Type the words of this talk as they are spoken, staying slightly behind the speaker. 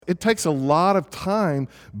It takes a lot of time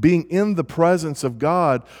being in the presence of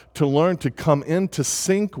God to learn to come into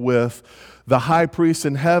sync with the high priest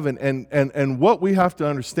in heaven. And what we have to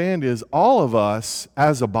understand is all of us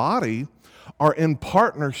as a body are in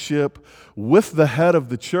partnership with the head of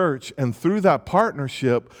the church, and through that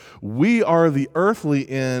partnership, we are the earthly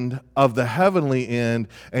end of the heavenly end,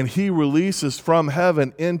 and he releases from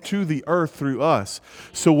heaven into the earth through us.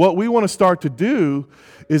 So what we want to start to do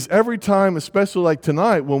is every time, especially like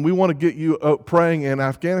tonight, when we want to get you praying in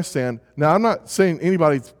Afghanistan. Now, I'm not saying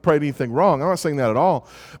anybody prayed anything wrong. I'm not saying that at all.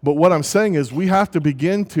 But what I'm saying is we have to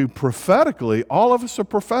begin to prophetically, all of us are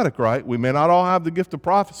prophetic, right? We may not all have the gift of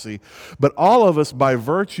prophecy, but all of us, by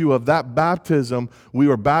virtue of that baptism, we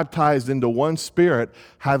were baptized into one spirit,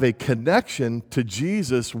 have a connection to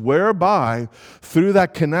Jesus, whereby through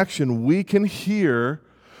that connection we can hear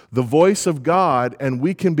the voice of God, and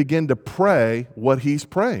we can begin to pray what he's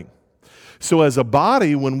praying. So as a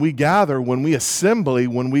body, when we gather, when we assembly,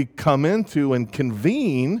 when we come into and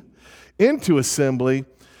convene into assembly,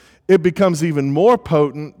 it becomes even more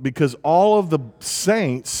potent because all of the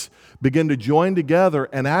saints begin to join together,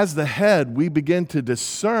 and as the head, we begin to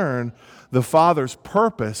discern the Father's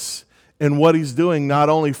purpose in what he's doing, not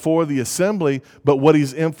only for the assembly, but what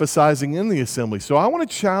he's emphasizing in the assembly. So I want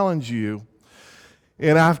to challenge you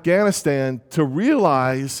in Afghanistan to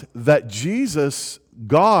realize that Jesus,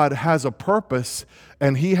 God, has a purpose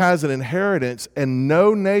and he has an inheritance, and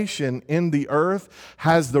no nation in the earth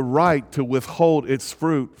has the right to withhold its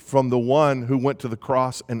fruit from the one who went to the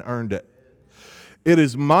cross and earned it. It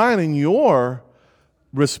is mine and your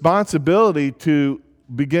responsibility to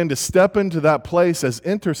begin to step into that place as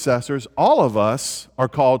intercessors. All of us are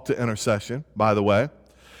called to intercession, by the way.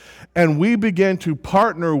 And we begin to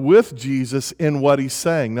partner with Jesus in what he's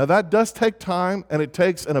saying. Now, that does take time, and it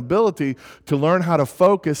takes an ability to learn how to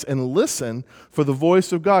focus and listen for the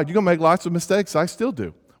voice of God. You're going to make lots of mistakes. I still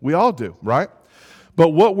do. We all do, right? But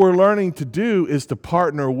what we're learning to do is to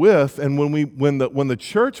partner with, and when the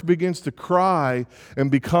church begins to cry and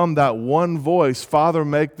become that one voice, Father,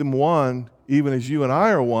 make them one, even as you and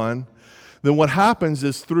I are one, then what happens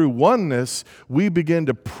is through oneness, we begin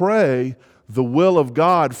to pray the will of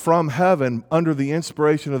God from heaven under the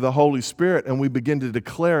inspiration of the Holy Spirit, and we begin to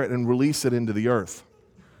declare it and release it into the earth.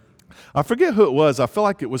 I forget who it was. I feel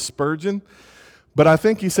like it was Spurgeon, but I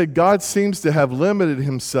think he said God seems to have limited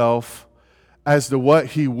himself as to what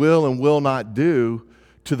he will and will not do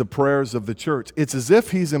to the prayers of the church. It's as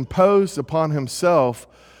if he's imposed upon himself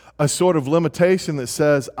a sort of limitation that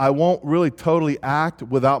says, I won't really totally act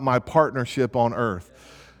without my partnership on earth.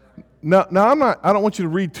 Now I don't want you to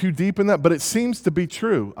read too deep in that, but it seems to be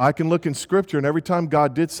true. I can look in Scripture, and every time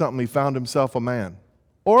God did something, he found himself a man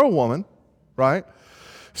or a woman, right?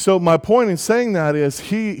 So my point in saying that is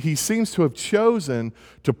he seems to have chosen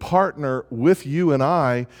to partner with you and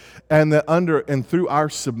I, and that through our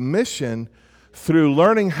submission, through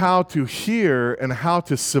learning how to hear and how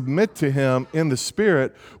to submit to him in the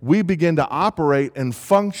Spirit, we begin to operate and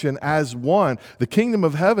function as one. The kingdom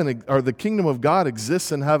of heaven, or the kingdom of God,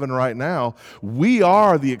 exists in heaven right now. We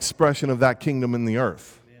are the expression of that kingdom in the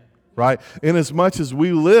earth. Right? Inasmuch as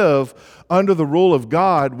we live under the rule of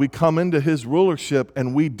God, we come into his rulership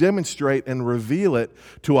and we demonstrate and reveal it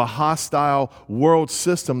to a hostile world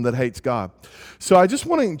system that hates God. So I just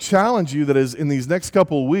want to challenge you that is in these next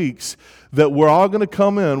couple of weeks that we're all going to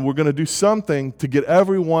come in, we're going to do something to get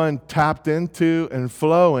everyone tapped into and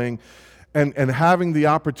flowing and having the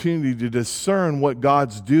opportunity to discern what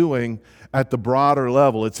God's doing at the broader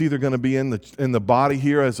level. It's either going to be in the body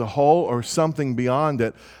here as a whole or something beyond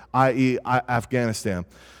it, i.e. Afghanistan.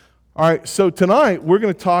 All right, so tonight we're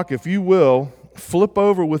going to talk, if you will, flip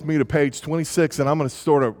over with me to page 26, and I'm going to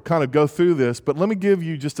sort of kind of go through this, but let me give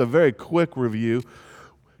you just a very quick review.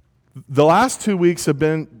 The last 2 weeks have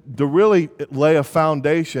been to really lay a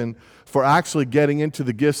foundation for actually getting into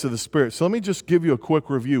the gifts of the Spirit. So let me just give you a quick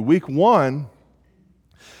review. Week 1,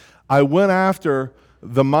 I went after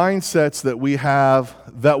the mindsets that we have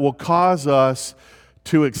that will cause us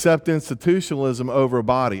to accept institutionalism over a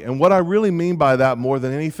body. And what I really mean by that more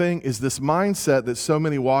than anything is this mindset that so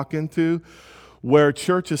many walk into, where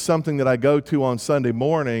church is something that I go to on Sunday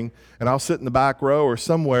morning, and I'll sit in the back row or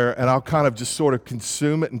somewhere, and I'll kind of just sort of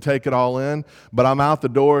consume it and take it all in, but I'm out the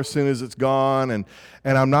door as soon as it's gone, and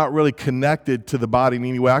I'm not really connected to the body in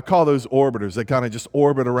any way. I call those orbiters. They kind of just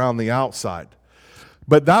orbit around the outside.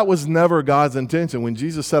 But that was never God's intention. When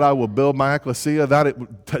Jesus said, I will build my ecclesia,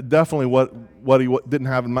 definitely what he didn't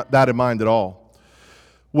have that in mind at all.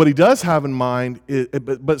 What he does have in mind,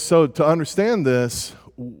 but so to understand this,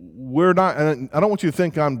 we're not, and I don't want you to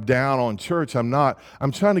think I'm down on church. I'm not.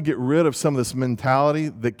 I'm trying to get rid of some of this mentality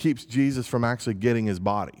that keeps Jesus from actually getting his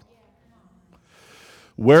body.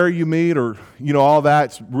 Where you meet or, all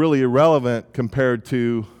that's really irrelevant compared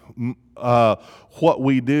to what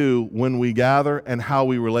we do when we gather and how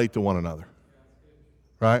we relate to one another,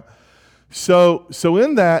 right? So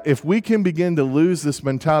in that, if we can begin to lose this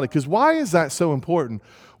mentality, because why is that so important?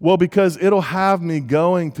 Well, because it'll have me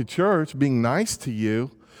going to church, being nice to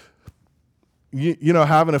you,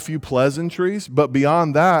 having a few pleasantries, but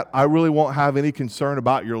beyond that, I really won't have any concern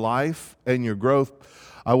about your life and your growth.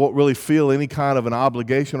 I won't really feel any kind of an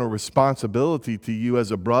obligation or responsibility to you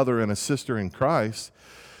as a brother and a sister in Christ.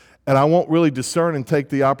 And I won't really discern and take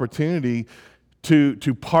the opportunity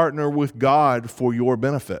to partner with God for your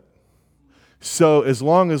benefit. So as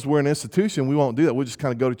long as we're an institution, we won't do that. We'll just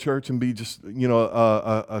kind of go to church and be just,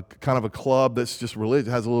 a kind of a club that's just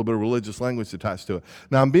religious, has a little bit of religious language attached to it.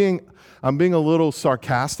 Now, I'm being a little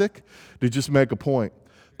sarcastic to just make a point,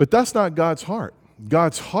 but that's not God's heart.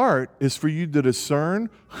 God's heart is for you to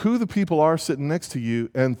discern who the people are sitting next to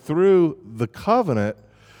you, and through the covenant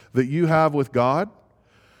that you have with God,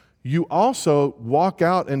 you also walk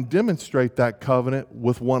out and demonstrate that covenant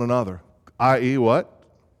with one another, i.e. what?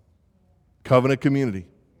 Covenant community.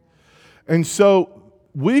 And so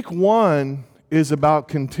week 1 is about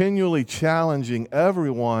continually challenging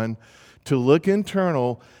everyone to look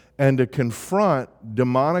internal and to confront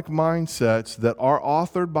demonic mindsets that are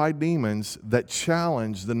authored by demons that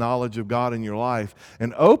challenge the knowledge of God in your life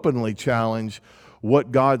and openly challenge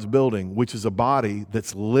what God's building, which is a body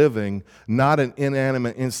that's living, not an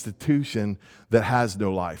inanimate institution that has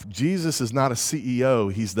no life. Jesus is not a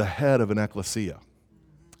CEO. He's the head of an ecclesia.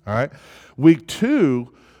 All right? Week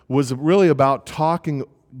 2 was really about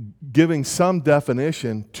giving some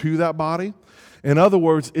definition to that body. In other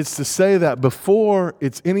words, it's to say that before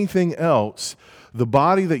it's anything else, the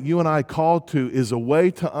body that you and I called to is a way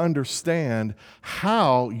to understand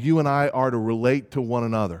how you and I are to relate to one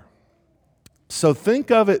another. So think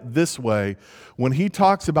of it this way. When he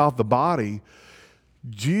talks about the body,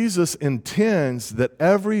 Jesus intends that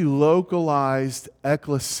every localized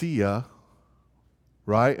ecclesia,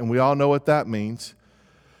 right? And we all know what that means.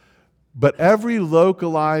 But every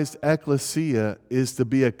localized ecclesia is to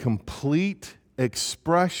be a complete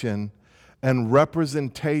expression and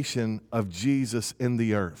representation of Jesus in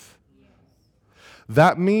the earth.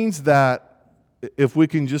 That means that if we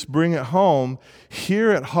can just bring it home, here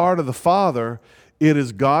at Heart of the Father, it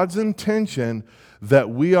is God's intention that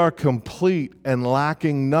we are complete and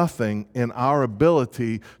lacking nothing in our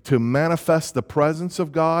ability to manifest the presence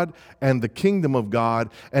of God and the kingdom of God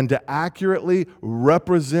and to accurately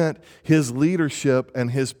represent his leadership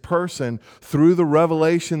and his person through the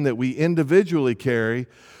revelation that we individually carry.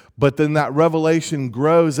 But then that revelation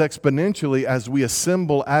grows exponentially as we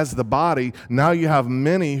assemble as the body. Now you have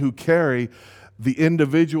many who carry the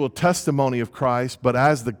individual testimony of Christ, but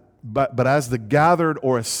as the gathered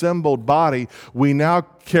or assembled body, we now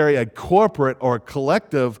carry a corporate or a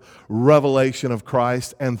collective revelation of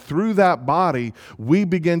Christ. And through that body, we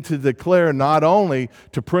begin to declare not only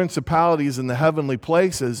to principalities in the heavenly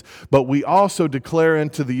places, but we also declare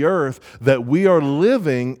into the earth that we are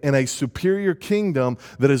living in a superior kingdom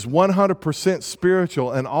that is 100%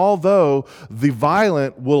 spiritual. And although the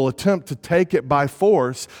violent will attempt to take it by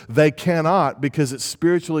force, they cannot, because it's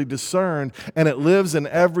spiritually discerned and it lives in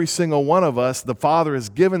every single one of us. The Father has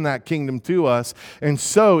given that kingdom to us. And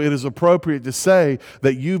so it is appropriate to say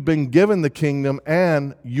that you've been given the kingdom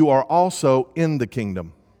and you are also in the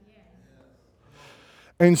kingdom.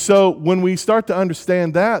 And so when we start to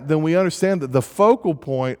understand that, then we understand that the focal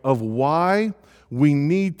point of why we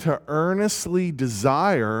need to earnestly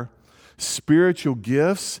desire spiritual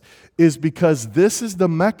gifts is because this is the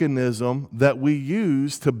mechanism that we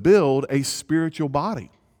use to build a spiritual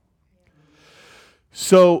body.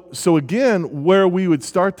 So again, where we would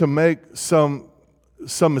start to make some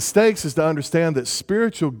mistakes is to understand that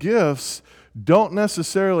spiritual gifts don't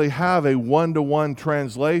necessarily have a one-to-one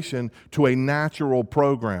translation to a natural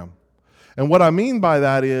program. And what I mean by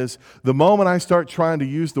that is the moment I start trying to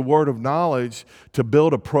use the word of knowledge to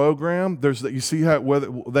build a program, you see how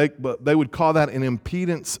they would call that an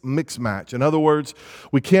impedance mix match. In other words,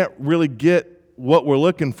 we can't really get what we're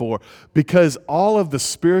looking for because all of the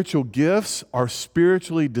spiritual gifts are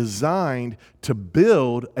spiritually designed to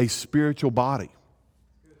build a spiritual body.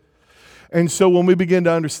 And so when we begin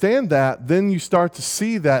to understand that, then you start to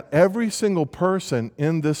see that every single person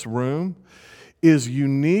in this room is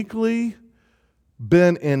uniquely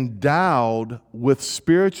been endowed with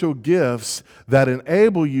spiritual gifts that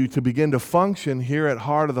enable you to begin to function here at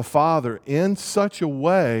Heart of the Father in such a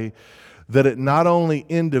way that it not only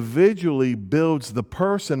individually builds the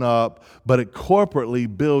person up, but it corporately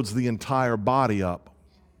builds the entire body up.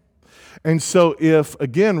 And so if,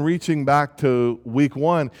 again, reaching back to week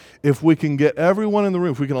 1, if we can get everyone in the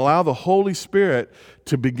room, if we can allow the Holy Spirit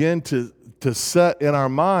to begin to set in our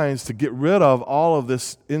minds to get rid of all of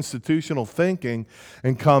this institutional thinking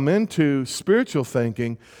and come into spiritual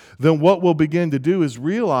thinking, then what we'll begin to do is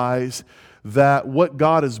realize that what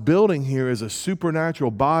God is building here is a supernatural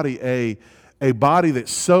body, a body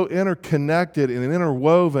that's so interconnected and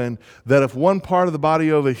interwoven that if one part of the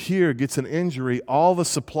body over here gets an injury, all the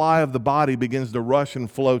supply of the body begins to rush and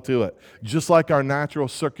flow to it, just like our natural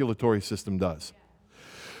circulatory system does.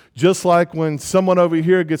 Just like when someone over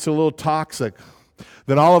here gets a little toxic,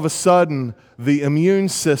 then all of a sudden the immune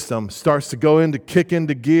system starts to kick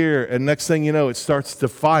into gear, and next thing you know, it starts to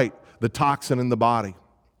fight the toxin in the body,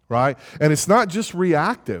 right? And it's not just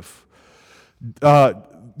reactive.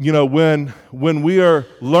 When we are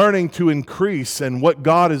learning to increase, and what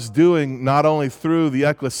God is doing not only through the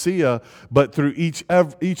ecclesia, but through each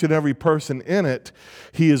and every person in it,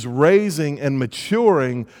 He is raising and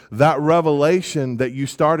maturing that revelation that you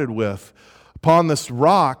started with. Upon this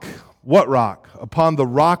rock, what rock? Upon the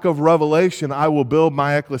rock of revelation, I will build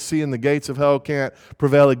my ecclesia, and the gates of hell can't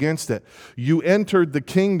prevail against it. You entered the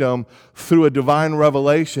kingdom through a divine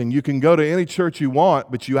revelation. You can go to any church you want,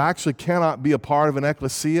 but you actually cannot be a part of an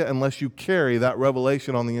ecclesia unless you carry that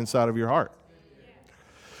revelation on the inside of your heart.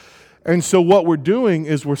 And so what we're doing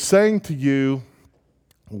is we're saying to you,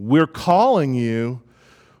 we're calling you,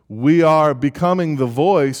 we are becoming the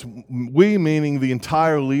voice, we meaning the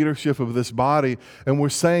entire leadership of this body, and we're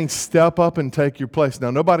saying step up and take your place.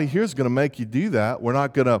 Now, nobody here is going to make you do that. We're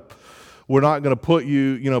not going to put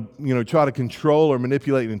you, try to control or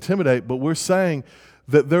manipulate and intimidate, but we're saying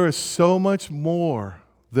that there is so much more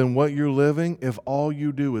than what you're living if all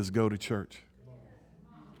you do is go to church.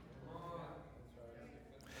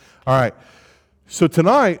 All right. So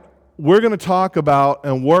tonight, we're going to talk about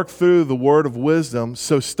and work through the word of wisdom.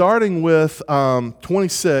 So starting with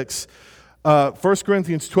 26, 1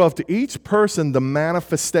 Corinthians 12, to each person the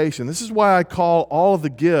manifestation. This is why I call all of the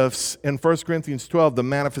gifts in 1 Corinthians 12 the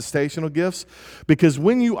manifestational gifts, because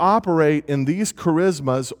when you operate in these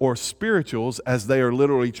charismas or spirituals, as they are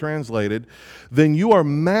literally translated, then you are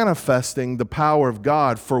manifesting the power of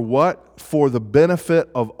God for what? For the benefit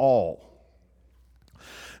of all.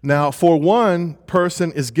 Now, for one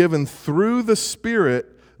person is given through the Spirit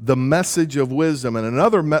the message of wisdom, and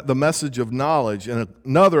another the message of knowledge, and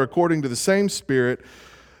another, according to the same Spirit,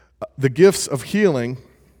 the gifts of healing.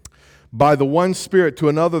 By the one Spirit, to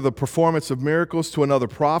another the performance of miracles, to another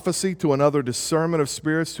prophecy, to another discernment of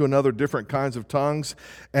spirits, to another different kinds of tongues,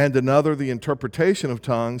 and another the interpretation of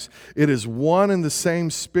tongues. It is one and the same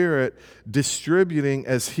Spirit distributing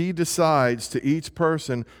as He decides to each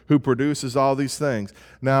person who produces all these things.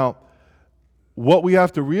 Now, what we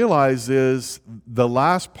have to realize is the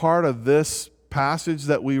last part of this passage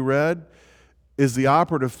that we read is the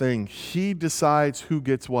operative thing. He decides who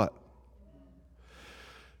gets what.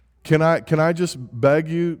 Can I just beg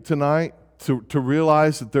you tonight to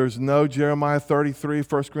realize that there's no Jeremiah 33,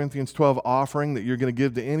 1 Corinthians 12 offering that you're going to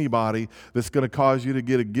give to anybody that's going to cause you to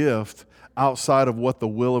get a gift outside of what the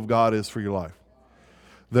will of God is for your life.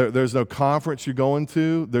 There's no conference you're going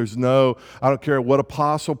to. There's no, I don't care what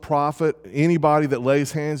apostle, prophet, anybody that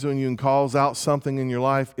lays hands on you and calls out something in your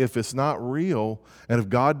life, if it's not real and if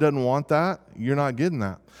God doesn't want that, you're not getting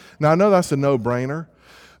that. Now, I know that's a no-brainer.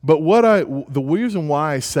 But the reason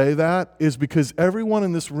why I say that is because everyone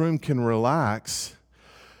in this room can relax,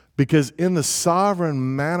 because in the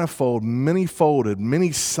sovereign, manifold, many-folded,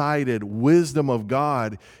 many-sided wisdom of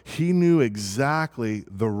God, He knew exactly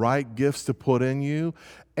the right gifts to put in you.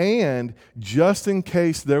 And just in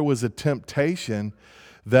case there was a temptation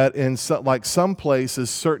that in some places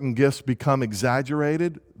certain gifts become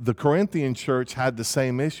exaggerated, the Corinthian church had the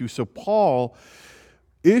same issue. So Paul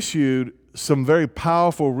issued some very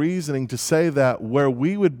powerful reasoning to say that where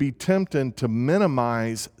we would be tempted to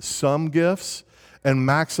minimize some gifts and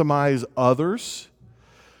maximize others,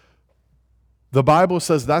 the Bible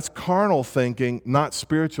says that's carnal thinking, not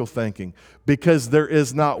spiritual thinking, because there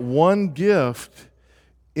is not one gift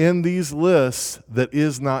in these lists that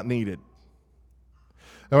is not needed.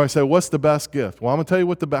 Now I say, what's the best gift? Well, I'm going to tell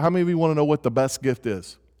you how many of you want to know what the best gift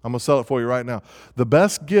is? I'm going to sell it for you right now. The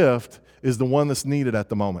best gift is the one that's needed at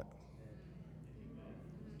the moment.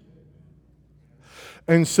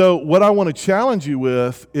 And so what I want to challenge you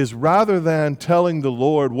with is, rather than telling the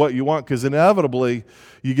Lord what you want, because inevitably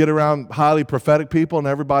you get around highly prophetic people and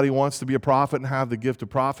everybody wants to be a prophet and have the gift of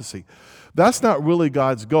prophecy. That's not really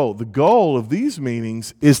God's goal. The goal of these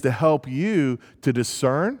meetings is to help you to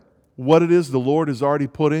discern what it is the Lord has already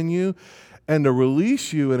put in you, and to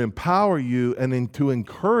release you and empower you, and then to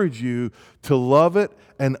encourage you to love it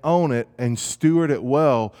and own it and steward it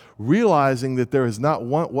well, realizing that there is not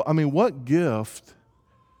one. What gift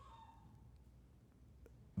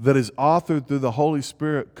that is authored through the Holy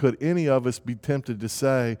Spirit could any of us be tempted to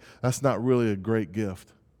say, that's not really a great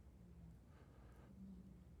gift?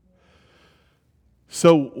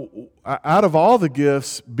 So out of all the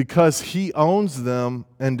gifts, because He owns them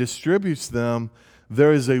and distributes them,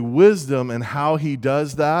 there is a wisdom in how He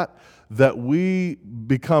does that we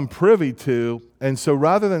become privy to. And so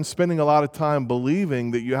rather than spending a lot of time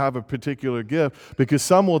believing that you have a particular gift, because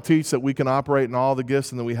some will teach that we can operate in all the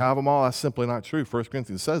gifts and that we have them all, that's simply not true. 1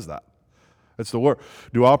 Corinthians says that. That's the word.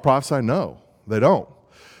 Do all prophesy? No, they don't.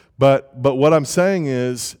 But what I'm saying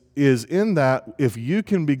is in that, if you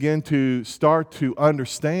can begin to start to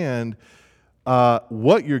understand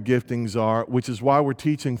what your giftings are, which is why we're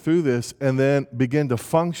teaching through this, and then begin to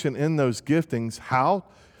function in those giftings. How?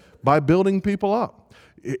 By building people up.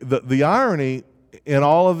 The irony in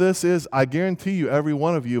all of this is, I guarantee you, every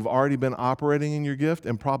one of you have already been operating in your gift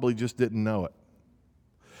and probably just didn't know it.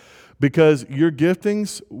 Because your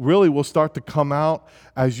giftings really will start to come out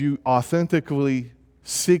as you authentically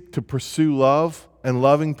seek to pursue love and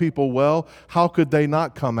loving people well. How could they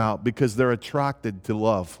not come out? Because they're attracted to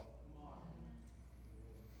love.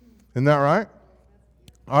 Isn't that right?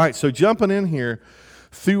 All right, so jumping in here,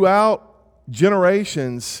 throughout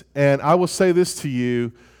generations, and I will say this to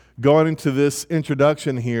you, going into this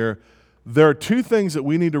introduction here, there are two things that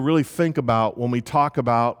we need to really think about when we talk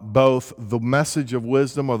about both the message of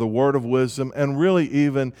wisdom, or the word of wisdom, and really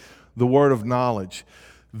even the word of knowledge.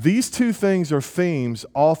 These two things are themes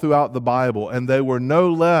all throughout the Bible, and they were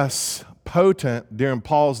no less potent during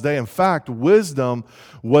Paul's day. In fact, wisdom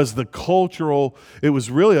was it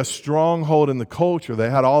was really a stronghold in the culture. They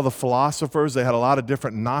had all the philosophers, they had a lot of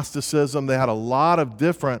different Gnosticism, they had a lot of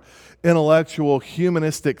different intellectual,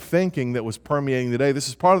 humanistic thinking that was permeating the day. This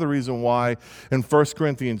is part of the reason why in 1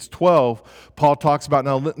 Corinthians 12, Paul talks about,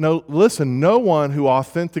 no one who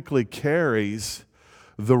authentically carries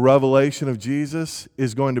the revelation of Jesus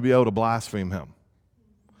is going to be able to blaspheme Him.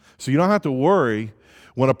 So you don't have to worry.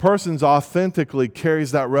 When a person's authentically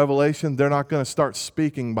carries that revelation, they're not going to start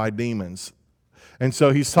speaking by demons. And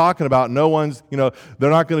so he's talking about they're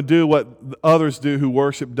not going to do what others do who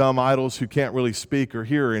worship dumb idols who can't really speak or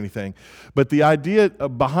hear or anything. But the idea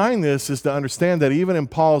behind this is to understand that even in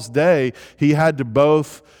Paul's day, he had to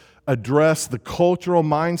both address the cultural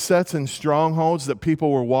mindsets and strongholds that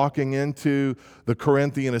people were walking into the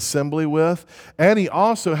Corinthian assembly with, and he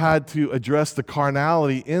also had to address the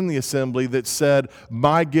carnality in the assembly that said,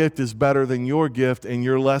 my gift is better than your gift and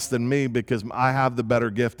you're less than me because I have the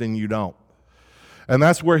better gift and you don't. And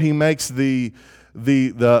that's where he makes the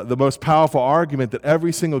most powerful argument that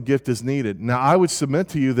every single gift is needed. Now, I would submit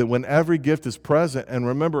to you that when every gift is present, and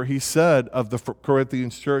remember, he said of the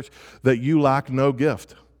Corinthians church that you lack no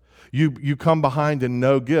gift. You come behind in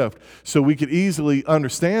no gift. So we could easily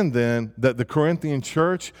understand then that the Corinthian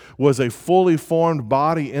church was a fully formed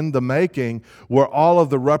body in the making, where all of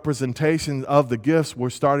the representation of the gifts were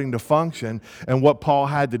starting to function. And what Paul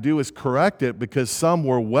had to do is correct it, because some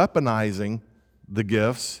were weaponizing the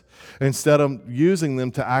gifts instead of using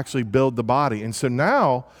them to actually build the body. And so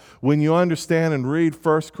now, when you understand and read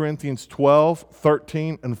 1 Corinthians 12,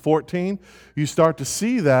 13, and 14, you start to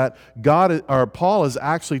see that Paul is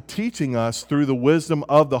actually teaching us through the wisdom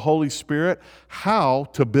of the Holy Spirit how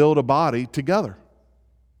to build a body together.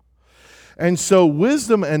 And so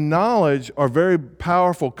wisdom and knowledge are very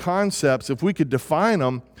powerful concepts. If we could define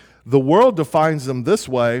them, the world defines them this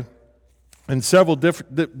way. In several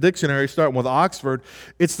different dictionaries, starting with Oxford,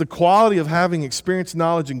 it's the quality of having experience,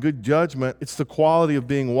 knowledge, and good judgment. It's the quality of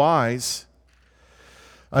being wise.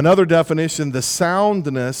 Another definition, the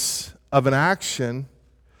soundness of an action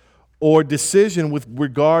or decision with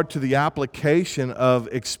regard to the application of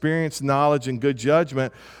experience, knowledge, and good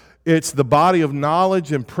judgment. It's the body of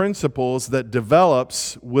knowledge and principles that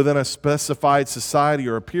develops within a specified society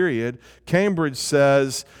or a period. Cambridge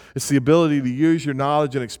says it's the ability to use your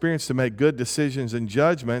knowledge and experience to make good decisions and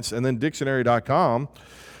judgments. And then dictionary.com,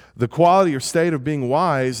 the quality or state of being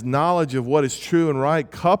wise, knowledge of what is true and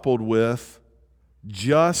right, coupled with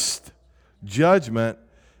just judgment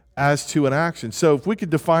as to an action. So if we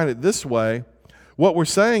could define it this way, What we're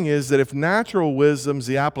saying is that if natural wisdom's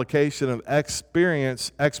the application of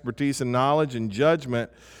experience, expertise, and knowledge and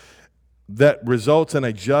judgment that results in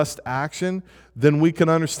a just action, then we can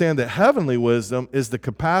understand that heavenly wisdom is the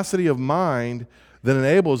capacity of mind that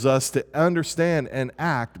enables us to understand and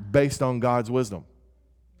act based on God's wisdom.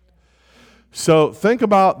 So think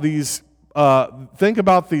about these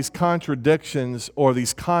contradictions, or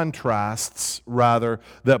these contrasts, rather,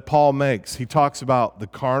 that Paul makes. He talks about the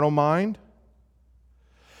carnal mind,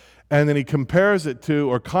 and then he compares it to,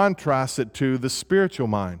 or contrasts it to, the spiritual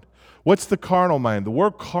mind. What's the carnal mind? The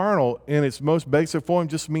word carnal in its most basic form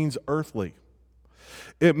just means earthly.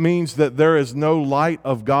 It means that there is no light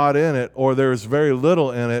of God in it, or there is very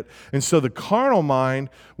little in it. And so the carnal mind,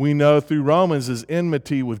 we know through Romans, is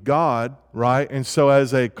enmity with God, right? And so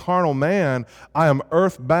as a carnal man, I am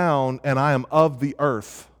earthbound and I am of the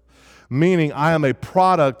earth. Meaning I am a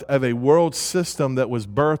product of a world system that was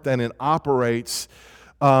birthed and it operates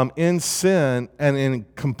in sin and in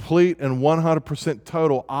complete and 100%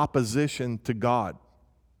 total opposition to God.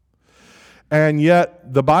 And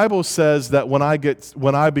yet the Bible says that when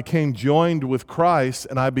I became joined with Christ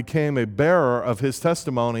and I became a bearer of his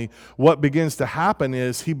testimony, what begins to happen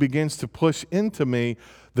is he begins to push into me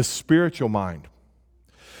the spiritual mind.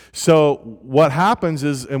 So what happens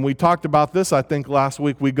is, and we talked about this I think last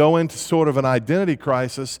week, we go into sort of an identity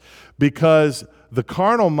crisis because the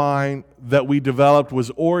carnal mind that we developed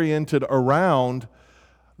was oriented around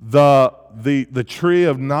the tree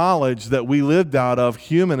of knowledge that we lived out of,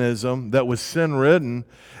 humanism, that was sin-ridden,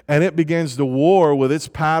 and it begins to war with its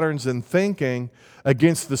patterns and thinking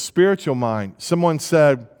against the spiritual mind. Someone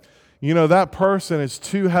said, that person is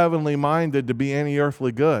too heavenly minded to be any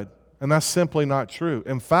earthly good. And that's simply not true.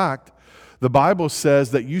 In fact, the Bible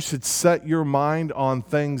says that you should set your mind on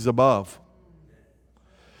things above.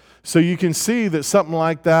 So you can see that something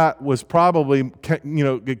like that was probably,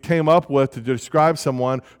 it came up with to describe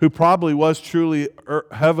someone who probably was truly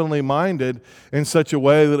heavenly minded in such a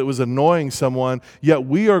way that it was annoying someone, yet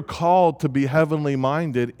we are called to be heavenly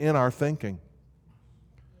minded in our thinking.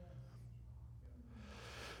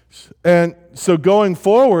 And so going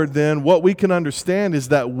forward then, what we can understand is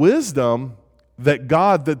that wisdom,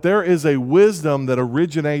 that there is a wisdom that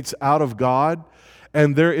originates out of God,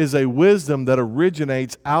 and there is a wisdom that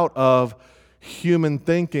originates out of human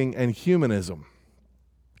thinking and humanism.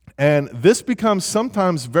 And this becomes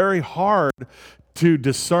sometimes very hard to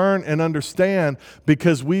discern and understand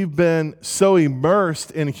because we've been so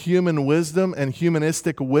immersed in human wisdom and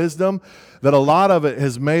humanistic wisdom that a lot of it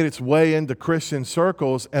has made its way into Christian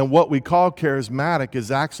circles, and what we call charismatic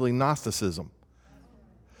is actually Gnosticism.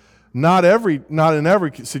 Not in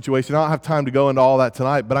every situation. I don't have time to go into all that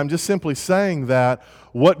tonight, but I'm just simply saying that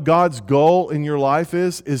what God's goal in your life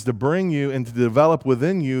is to bring you and to develop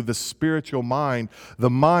within you the spiritual mind, the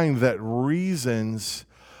mind that reasons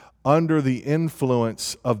under the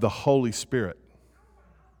influence of the Holy Spirit.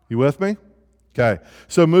 You with me? Okay.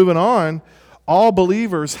 So moving on, all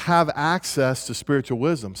believers have access to spiritual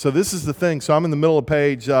wisdom. So this is the thing. So I'm in the middle of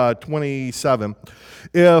page 27.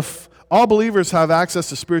 If all believers have access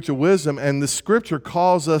to spiritual wisdom, and the Scripture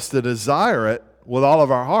calls us to desire it with all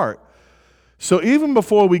of our heart. So even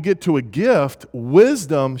before we get to a gift,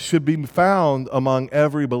 wisdom should be found among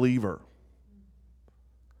every believer.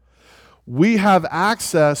 We have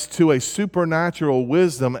access to a supernatural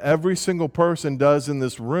wisdom. Every single person does in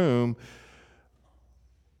this room.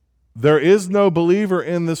 There is no believer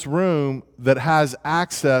in this room that has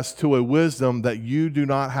access to a wisdom that you do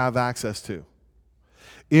not have access to.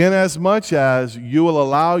 Inasmuch as you will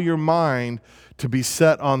allow your mind to be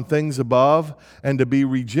set on things above and to be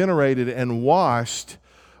regenerated and washed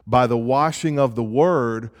by the washing of the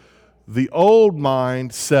Word, the old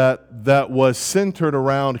mindset that was centered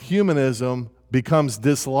around humanism becomes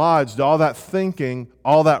dislodged. All that thinking,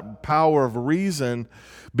 all that power of reason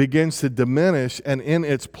begins to diminish, and in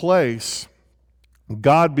its place,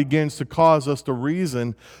 God begins to cause us to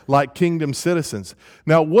reason like kingdom citizens.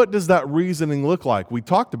 Now, what does that reasoning look like? We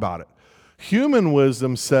talked about it. Human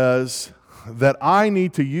wisdom says that I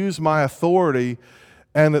need to use my authority,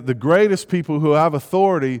 and that the greatest people who have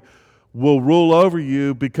authority will rule over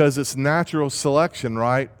you because it's natural selection,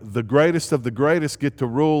 right? The greatest of the greatest get to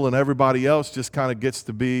rule, and everybody else just kind of gets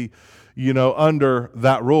to be, under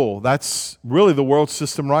that rule. That's really the world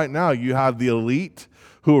system right now. You have the elite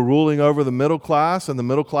who are ruling over the middle class, and the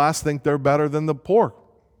middle class think they're better than the poor.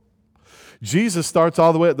 Jesus starts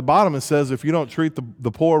all the way at the bottom and says, if you don't treat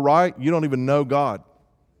the poor right, you don't even know God.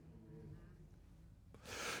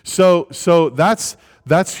 So that's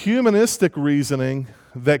That's humanistic reasoning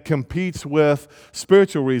that competes with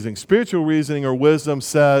spiritual reasoning. Spiritual reasoning or wisdom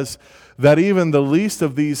says that even the least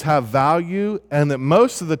of these have value, and that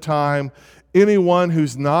most of the time, anyone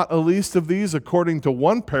who's not a least of these, according to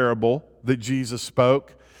one parable that Jesus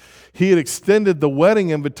spoke, he had extended the wedding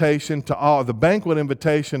invitation to all, the banquet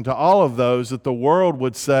invitation to all of those that the world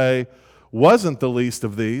would say wasn't the least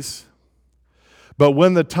of these. But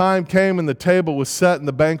when the time came and the table was set and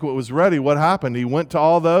the banquet was ready, what happened? He went to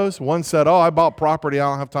all those. One said, "Oh, I bought property. I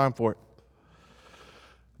don't have time for it."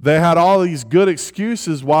 They had all these good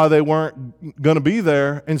excuses why they weren't going to be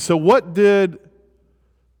there. And so what did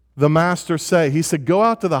the master say? He said, "Go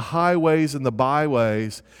out to the highways and the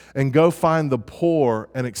byways and go find the poor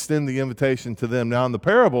and extend the invitation to them." Now in the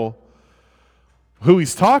parable, who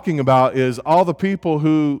he's talking about is all the people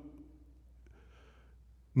who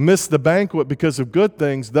missed the banquet because of good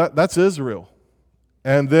things. That's Israel.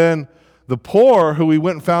 And then the poor who he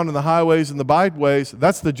went and found in the highways and the byways,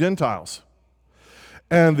 that's the Gentiles.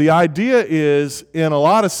 And the idea is, in a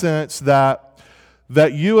lot of sense, that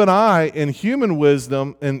you and I, in human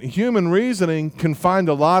wisdom and human reasoning, can find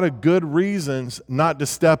a lot of good reasons not to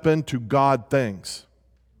step into God things.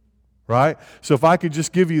 Right? So if I could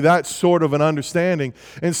just give you that sort of an understanding.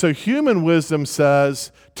 And so human wisdom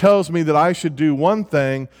tells me that I should do one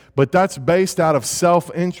thing, but that's based out of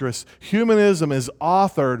self-interest. Humanism is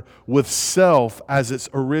authored with self as its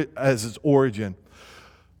origin.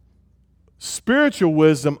 Spiritual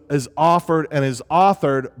wisdom is offered and is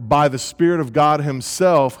authored by the Spirit of God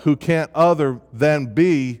himself, who can't other than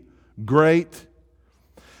be great.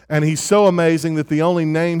 And he's so amazing that the only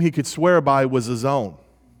name he could swear by was his own.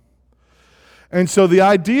 And so the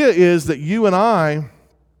idea is that you and I,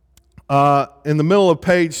 in the middle of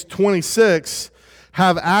page 26,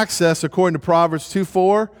 have access, according to Proverbs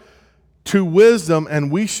 2:4, to wisdom, and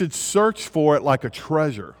we should search for it like a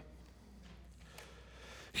treasure.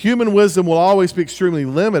 Human wisdom will always be extremely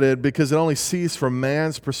limited because it only sees from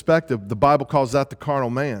man's perspective. The Bible calls that the carnal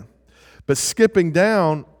man. But skipping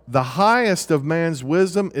down, the highest of man's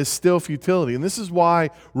wisdom is still futility. And this is why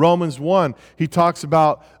Romans 1, he talks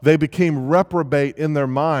about they became reprobate in their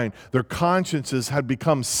mind. Their consciences had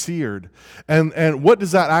become seared. And what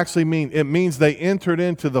does that actually mean? It means they entered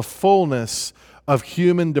into the fullness of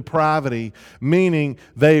human depravity, meaning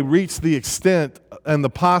they reached the extent and the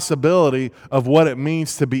possibility of what it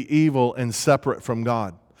means to be evil and separate from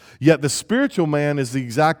God. Yet the spiritual man is the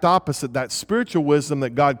exact opposite. That spiritual wisdom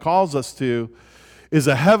that God calls us to is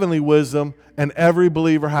a heavenly wisdom, and every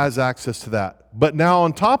believer has access to that. But now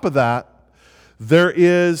on top of that, there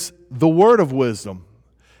is the word of wisdom.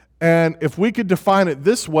 And if we could define it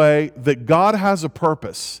this way, that God has a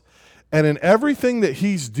purpose, and in everything that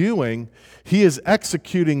he's doing, he is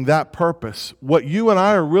executing that purpose. What you and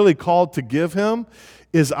I are really called to give him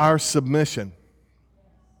is our submission.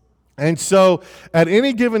 And so at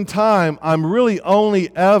any given time, I'm really only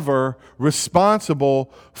ever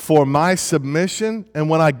responsible for my submission. And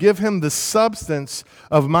when I give him the substance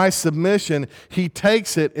of my submission, he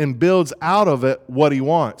takes it and builds out of it what he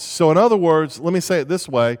wants. So in other words, let me say it this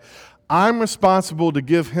way. I'm responsible to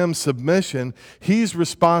give him submission. He's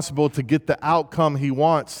responsible to get the outcome he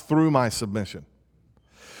wants through my submission.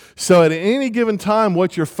 So at any given time,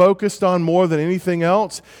 what you're focused on more than anything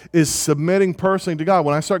else is submitting personally to God.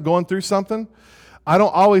 When I start going through something, I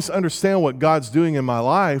don't always understand what God's doing in my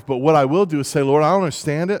life, but what I will do is say, Lord, I don't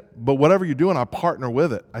understand it, but whatever you're doing, I partner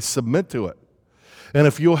with it. I submit to it. And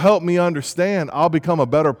if you'll help me understand, I'll become a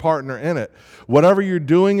better partner in it. Whatever you're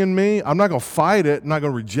doing in me, I'm not going to fight it. I'm not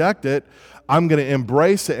going to reject it. I'm going to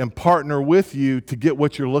embrace it and partner with you to get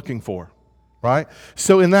what you're looking for. Right?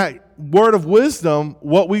 So in that word of wisdom,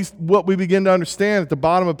 what we begin to understand at the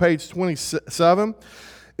bottom of page 27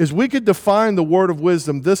 is we could define the word of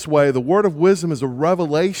wisdom this way. The word of wisdom is a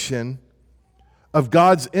revelation of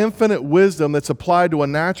God's infinite wisdom that's applied to a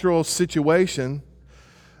natural situation.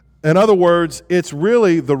 In other words, it's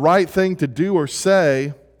really the right thing to do or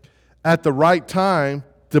say at the right time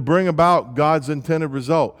to bring about God's intended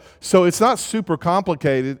result. So it's not super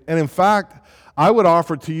complicated. And in fact, I would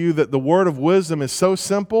offer to you that the word of wisdom is so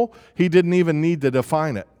simple, he didn't even need to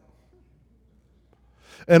define it.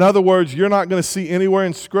 In other words, you're not going to see anywhere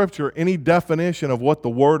in Scripture any definition of what the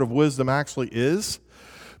word of wisdom actually is,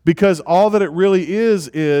 because all that it really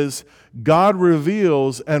is God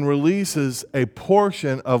reveals and releases a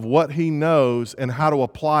portion of what he knows and how to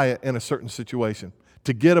apply it in a certain situation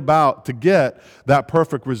to get that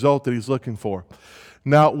perfect result that he's looking for.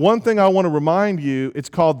 Now, one thing I want to remind you, it's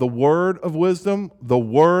called the word of wisdom, the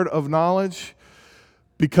word of knowledge,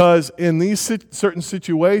 because in these certain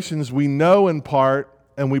situations, we know in part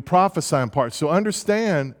and we prophesy in part. So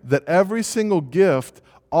understand that every single gift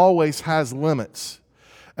always has limits.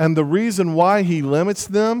 And the reason why he limits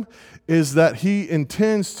them is that he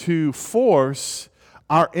intends to force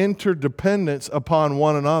our interdependence upon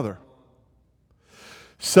one another.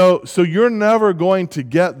 So you're never going to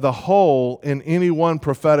get the whole in any one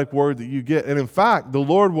prophetic word that you get. And in fact, the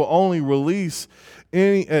Lord will only release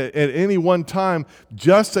at any one time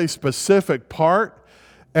just a specific part.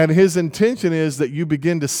 And his intention is that you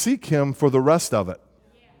begin to seek him for the rest of it.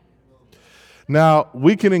 Now,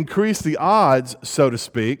 we can increase the odds, so to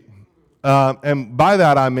speak. And by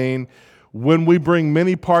that I mean, when we bring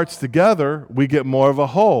many parts together, we get more of a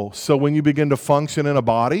whole. So when you begin to function in a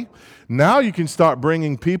body, now you can start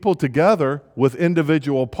bringing people together with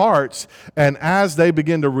individual parts. And as they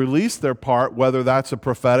begin to release their part, whether that's a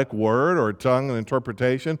prophetic word or a tongue and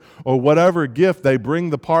interpretation or whatever gift, they bring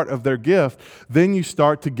the part of their gift, then you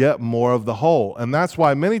start to get more of the whole. And that's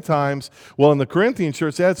why many times, well, in the Corinthian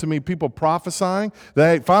church, they had so many people prophesying,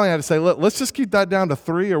 they finally had to say, let's just keep that down to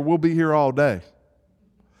 3 or we'll be here all day.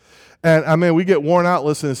 And I mean, we get worn out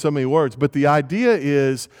listening to so many words, but the idea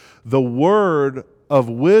is the word of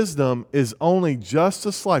wisdom is only just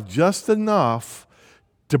a slight, just enough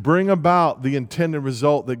to bring about the intended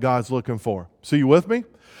result that God's looking for. So you with me?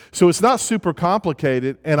 So it's not super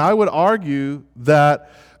complicated, and I would argue that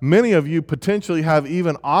many of you potentially have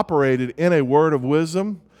even operated in a word of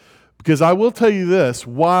wisdom, because I will tell you this,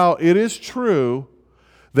 while it is true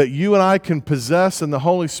that you and I can possess and the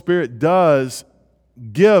Holy Spirit does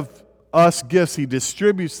give us gifts, he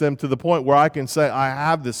distributes them to the point where I can say, I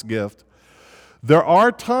have this gift. There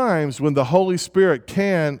are times when the Holy Spirit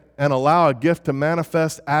can and allow a gift to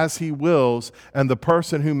manifest as he wills, and the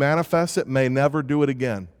person who manifests it may never do it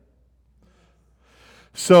again.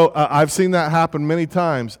 So I've seen that happen many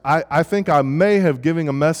times. I think I may have given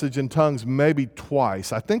a message in tongues maybe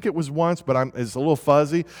twice. I think it was once, but it's a little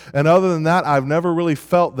fuzzy. And other than that, I've never really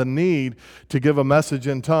felt the need to give a message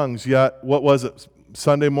in tongues yet. What was it?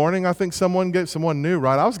 Sunday morning, I think someone knew,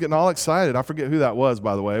 right? I was getting all excited. I forget who that was,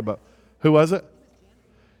 by the way, but who was it?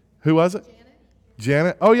 Who was it?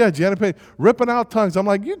 Janet. Oh, yeah, Janet Payne. Ripping out tongues. I'm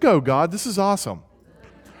like, you go, God. This is awesome.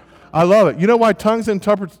 I love it. You know why tongues and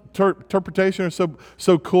interpretation are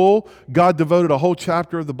so cool? God devoted a whole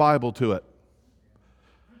chapter of the Bible to it.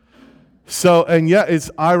 So, and yet it's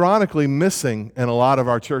ironically missing in a lot of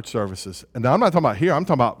our church services. And now I'm not talking about here, I'm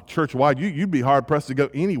talking about church-wide. You'd be hard-pressed to go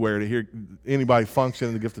anywhere to hear anybody function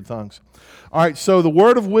in the gift of tongues. All right, so the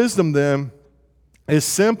word of wisdom then is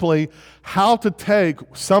simply how to take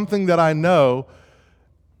something that I know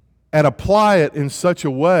and apply it in such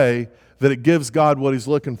a way that it gives God what he's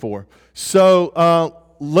looking for. So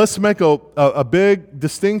let's make a big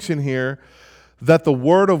distinction here, that the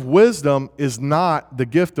word of wisdom is not the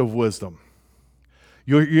gift of wisdom.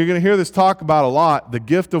 You're going to hear this talk about a lot. The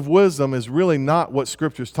gift of wisdom is really not what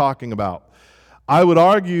Scripture's talking about. I would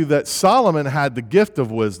argue that Solomon had the gift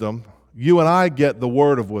of wisdom. You and I get the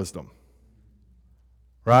word of wisdom.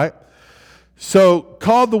 Right? So,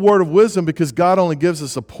 called the word of wisdom because God only gives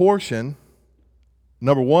us a portion.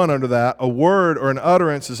 Number one under that, a word or an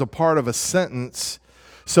utterance is a part of a sentence.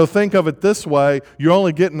 So think of it this way, you're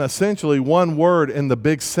only getting essentially one word in the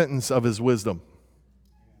big sentence of his wisdom.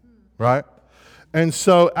 Right? And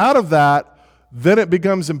so out of that, then it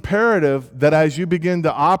becomes imperative that as you begin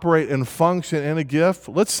to operate and function in a gift,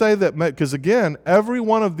 let's say that, because again, every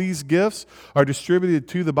one of these gifts are distributed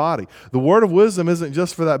to the body. The word of wisdom isn't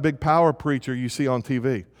just for that big power preacher you see on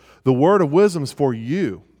TV. The word of wisdom is for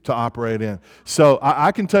you to operate in. So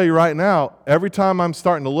I can tell you right now, every time I'm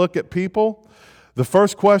starting to look at people, the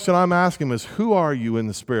first question I'm asking them is, who are you in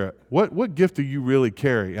the Spirit? What gift do you really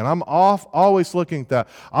carry? And I'm always looking at that.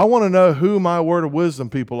 I want to know who my word of wisdom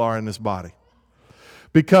people are in this body.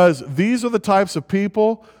 Because these are the types of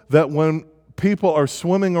people that when people are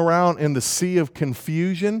swimming around in the sea of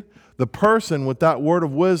confusion, the person with that word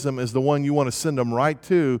of wisdom is the one you want to send them right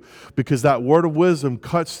to, because that word of wisdom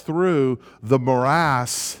cuts through the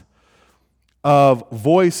morass of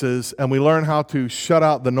voices, and we learn how to shut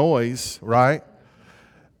out the noise, right?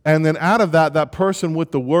 And then out of that, that person with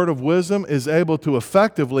the word of wisdom is able to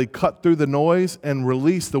effectively cut through the noise and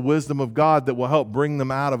release the wisdom of God that will help bring them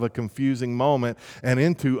out of a confusing moment and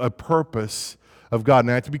into a purpose of God.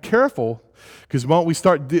 Now, I have to be careful, because when we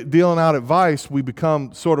start dealing out advice, we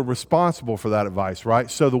become sort of responsible for that advice, right?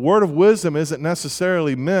 So the word of wisdom isn't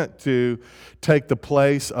necessarily meant to take the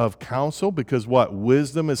place of counsel, because what?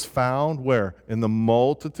 Wisdom is found where? In the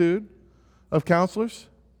multitude of counselors.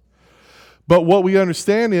 But what we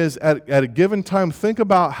understand is at a given time, think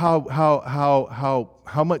about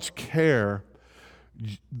how much care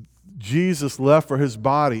Jesus left for his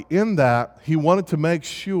body, in that he wanted to make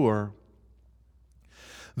sure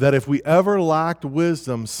that if we ever lacked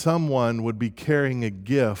wisdom, someone would be carrying a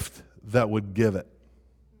gift that would give it.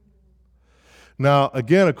 Now,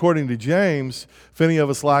 again, according to James, if any of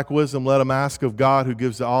us lack wisdom, let him ask of God who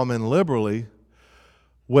gives to all men liberally.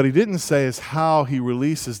 What he didn't say is how he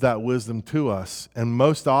releases that wisdom to us. And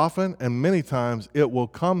most often, and many times, it will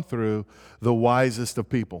come through the wisest of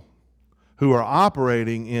people who are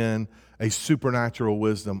operating in a supernatural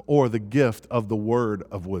wisdom or the gift of the word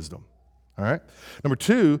of wisdom. All right? Number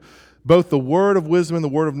two, both the word of wisdom and the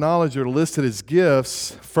word of knowledge are listed as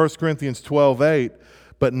gifts, 1 Corinthians 12:8,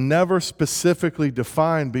 but never specifically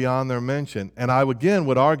defined beyond their mention. And I, again,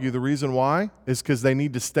 would argue the reason why is because they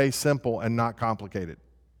need to stay simple and not complicated.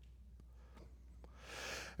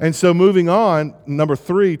 And so moving on, number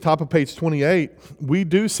three, top of page 28, we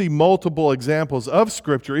do see multiple examples of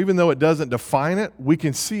Scripture. Even though it doesn't define it, we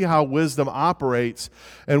can see how wisdom operates,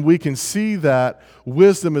 and we can see that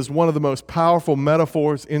wisdom is one of the most powerful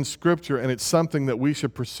metaphors in Scripture, and it's something that we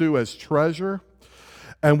should pursue as treasure.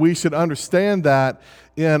 And we should understand that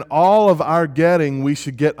in all of our getting, we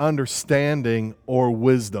should get understanding or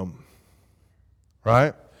wisdom,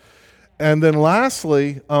 right? And then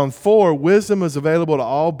lastly, 4, wisdom is available to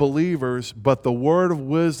all believers, but the word of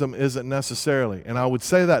wisdom isn't necessarily. And I would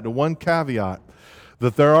say that to one caveat,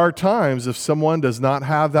 that there are times if someone does not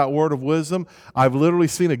have that word of wisdom, I've literally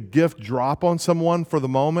seen a gift drop on someone for the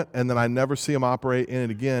moment, and then I never see them operate in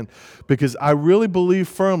it again, because I really believe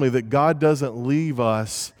firmly that God doesn't leave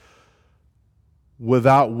us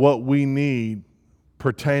without what we need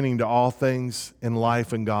pertaining to all things in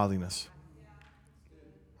life and godliness.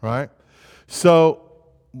 Right? So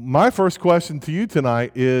my first question to you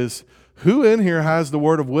tonight is, who in here has the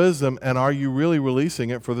word of wisdom, and are you really releasing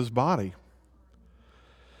it for this body?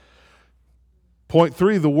 Point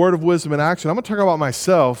 3, the word of wisdom in action. I'm going to talk about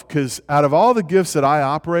myself, because out of all the gifts that I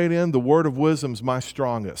operate in, the word of wisdom is my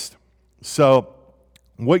strongest. So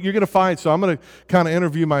what you're going to find, so I'm going to kind of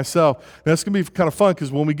interview myself. Now, it's going to be kind of fun,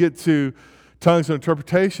 because when we get to tongues and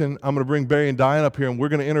interpretation, I'm going to bring Barry and Diane up here, and we're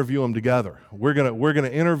going to interview them together. We're going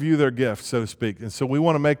to interview their gifts, so to speak. And so we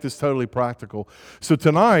want to make this totally practical. So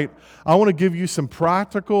tonight, I want to give you some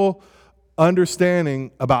practical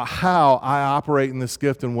understanding about how I operate in this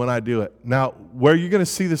gift and when I do it. Now, where you're going to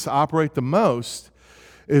see this operate the most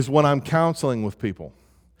is when I'm counseling with people.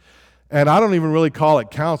 And I don't even really call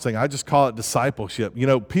it counseling. I just call it discipleship. You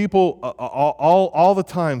know, people all the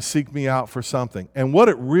time seek me out for something. And what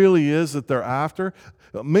it really is that they're after,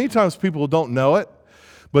 many times people don't know it,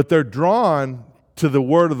 but they're drawn to the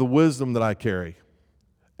word of the wisdom that I carry.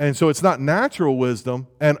 And so it's not natural wisdom.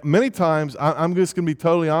 And many times, I'm just going to be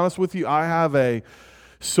totally honest with you, I have a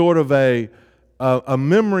sort of a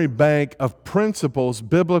memory bank of principles,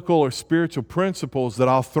 biblical or spiritual principles, that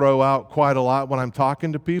I'll throw out quite a lot when I'm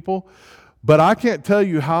talking to people. But I can't tell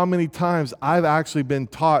you how many times I've actually been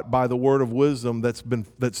taught by the word of wisdom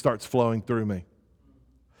that starts flowing through me.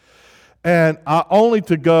 And only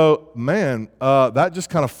to go, man, that just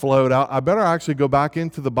kind of flowed out. I better actually go back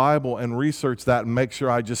into the Bible and research that and make sure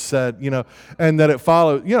I just said, and that it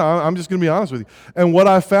followed. I'm just going to be honest with you. And what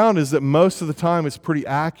I found is that most of the time it's pretty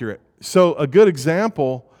accurate. So a good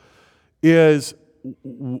example is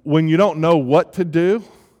when you don't know what to do,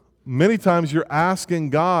 many times you're asking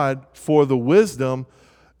God for the wisdom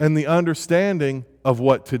and the understanding of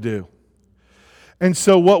what to do. And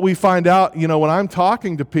so what we find out, when I'm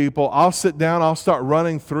talking to people, I'll sit down, I'll start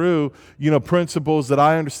running through, principles that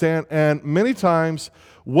I understand. And many times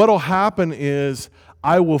what'll happen is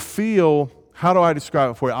I will feel, how do I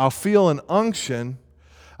describe it for you? I'll feel an unction.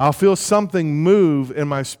 I'll feel something move in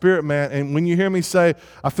my spirit, man. And when you hear me say,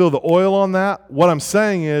 I feel the oil on that, what I'm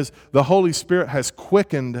saying is the Holy Spirit has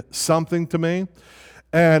quickened something to me.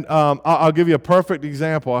 And I'll give you a perfect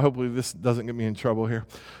example. Hopefully this doesn't get me in trouble here.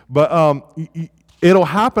 But it'll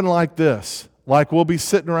happen like this. Like we'll be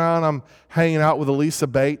sitting around, I'm hanging out with Elisa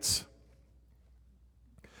Bates.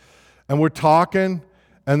 And we're talking.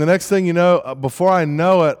 And the next thing you know, before I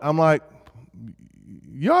know it, I'm like,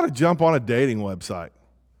 you ought to jump on a dating website.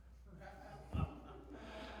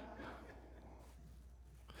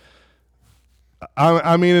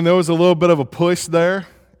 I mean, and there was a little bit of a push there,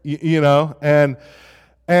 and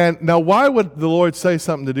now why would the Lord say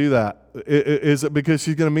something to do that? Is it because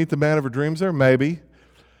she's going to meet the man of her dreams there? Maybe.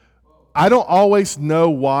 I don't always know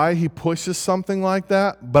why he pushes something like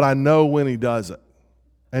that, but I know when he does it.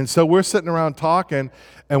 And so we're sitting around talking,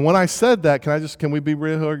 and when I said that, can we be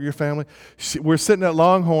real with your family? We're sitting at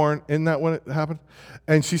Longhorn, isn't that when it happened?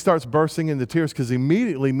 And she starts bursting into tears because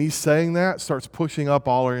immediately me saying that starts pushing up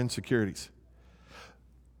all her insecurities.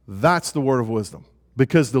 That's the word of wisdom.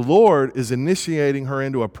 Because the Lord is initiating her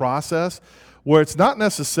into a process where it's not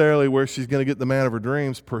necessarily where she's going to get the man of her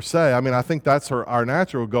dreams per se. I mean, I think that's our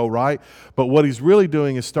natural goal, right? But what he's really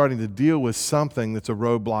doing is starting to deal with something that's a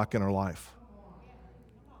roadblock in her life.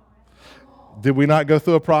 Did we not go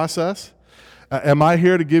through a process? Am I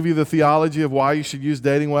here to give you the theology of why you should use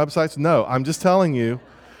dating websites? No, I'm just telling you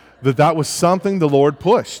that was something the Lord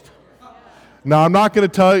pushed. Now, I'm not going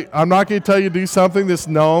to tell you to do something that's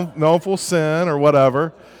knownful sin or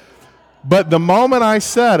whatever. But the moment I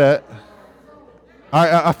said it,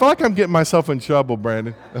 I feel like I'm getting myself in trouble,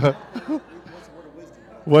 Brandon.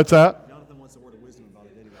 What's that? Jonathan wants the word of wisdom about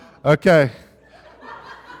it anyway. Okay.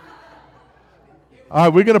 All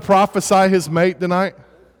right, we're going to prophesy his mate tonight.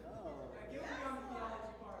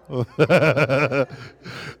 All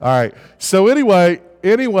right. So anyway,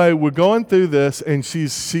 we're going through this, and she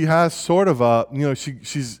has sort of a,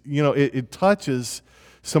 she's it touches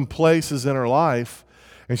some places in her life,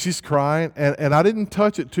 and she's crying, and I didn't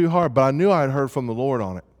touch it too hard, but I knew I had heard from the Lord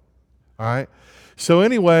on it. All right. So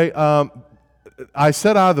anyway, I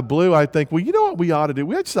said out of the blue, I think, well, you know what we ought to do?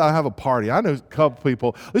 We just ought to have a party. I know a couple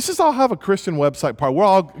people. Let's just all have a Christian website party.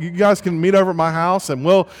 You guys can meet over at my house, and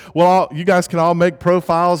you guys can all make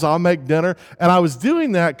profiles. I'll make dinner. And I was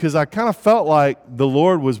doing that because I kind of felt like the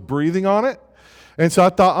Lord was breathing on it. And so I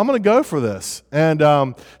thought, I'm going to go for this.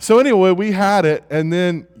 And so anyway, we had it, and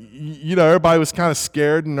then, everybody was kind of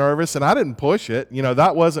scared and nervous, and I didn't push it.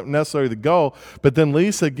 That wasn't necessarily the goal. But then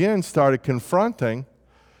Lisa again started confronting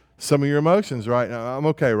some of your emotions, right? I'm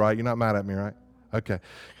okay, right? You're not mad at me, right? Okay.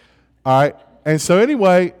 All right. And so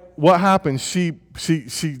anyway, what happened? She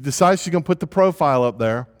decides she's going to put the profile up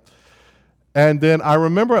there. And then I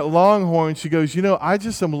remember at Longhorn, she goes, I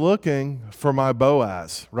just am looking for my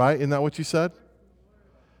Boaz, right? Isn't that what you said?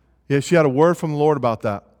 Yeah, she had a word from the Lord about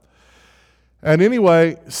that. And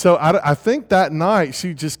anyway, so I think that night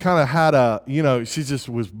she just kind of had she just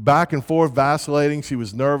was back and forth vacillating. She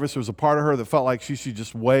was nervous. There was a part of her that felt like she should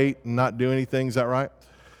just wait and not do anything. Is that right?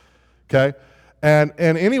 Okay. And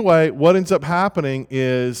anyway, what ends up happening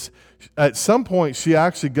is at some point she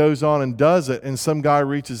actually goes on and does it, and some guy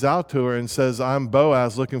reaches out to her and says, I'm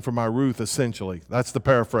Boaz looking for my Ruth, essentially. That's the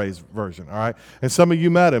paraphrase version, all right? And some of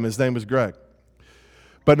you met him. His name was Greg.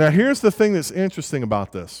 But now here's the thing that's interesting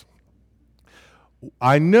about this.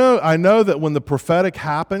 I know that when the prophetic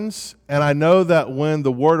happens, and I know that when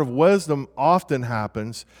the word of wisdom often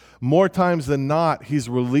happens, more times than not, he's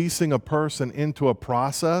releasing a person into a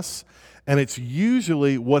process, and it's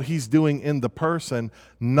usually what he's doing in the person,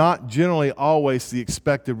 not generally always the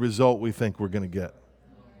expected result we think we're going to get.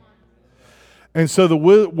 And so the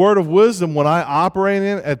word of wisdom, when I operate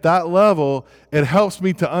in at that level, it helps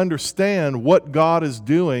me to understand what God is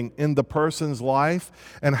doing in the person's life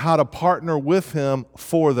and how to partner with him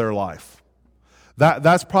for their life.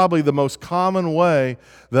 That's probably the most common way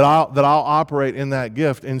that I'll operate in that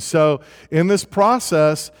gift. And so in this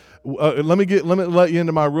process, let me let you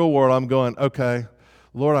into my real world. I'm going, okay,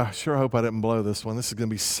 Lord, I sure hope I didn't blow this one. This is going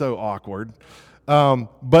to be so awkward.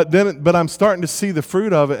 But I'm starting to see the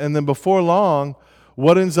fruit of it, and then before long,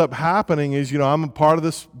 what ends up happening is, I'm a part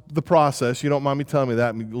of the process. You don't mind me telling me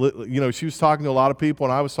that. She was talking to a lot of people,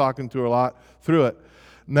 and I was talking to her a lot through it.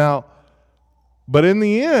 Now, but in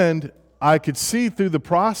the end, I could see through the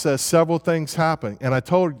process several things happening, and I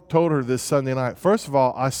told her this Sunday night. First of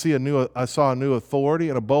all, I saw a new authority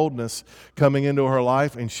and a boldness coming into her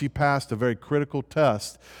life, and she passed a very critical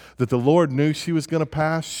test that the Lord knew she was going to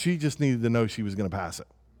pass. She just needed to know she was going to pass it.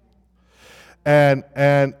 And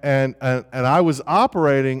I was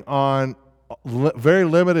operating on very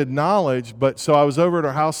limited knowledge, but so I was over at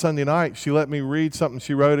her house Sunday night. She let me read something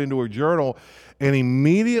she wrote into her journal, and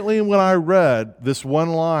immediately when I read this one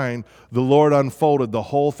line, the Lord unfolded the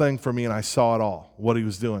whole thing for me, and I saw it all, what he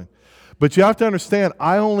was doing. But you have to understand,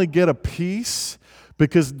 I only get a piece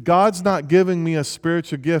because God's not giving me a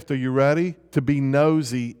spiritual gift, are you ready, to be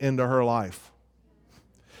nosy into her life.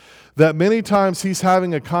 That many times he's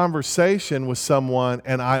having a conversation with someone,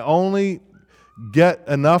 and I only get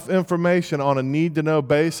enough information on a need-to-know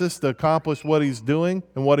basis to accomplish what he's doing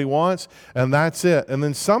and what he wants, and that's it. And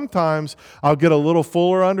then sometimes I'll get a little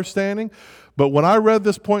fuller understanding, but when I read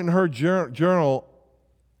this point in her journal,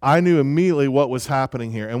 I knew immediately what was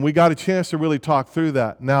happening here, and we got a chance to really talk through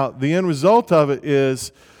that. Now, the end result of it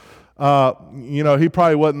is, he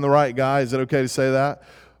probably wasn't the right guy. Is it okay to say that?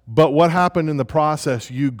 But what happened in the process,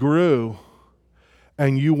 you grew,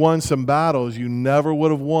 and you won some battles you never would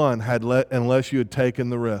have won unless you had taken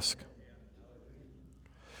the risk.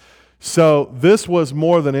 So this was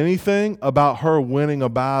more than anything about her winning a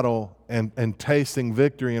battle and tasting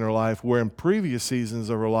victory in her life, where in previous seasons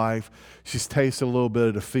of her life, she's tasted a little bit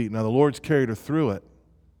of defeat. Now, the Lord's carried her through it.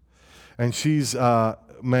 And she's,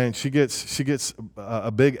 she gets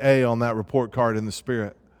a big A on that report card in the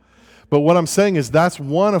Spirit. But what I'm saying is that's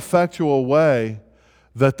one effectual way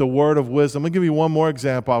that the word of wisdom. Let me give you one more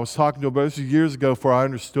example. I was talking to a brother, this was years ago before I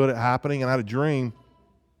understood it happening, and I had a dream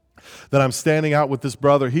that I'm standing out with this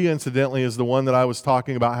brother. He incidentally is the one that I was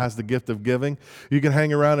talking about, has the gift of giving. You can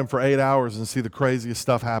hang around him for 8 hours and see the craziest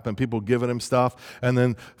stuff happen. People giving him stuff, and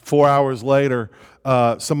then 4 hours later,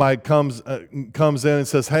 somebody comes in and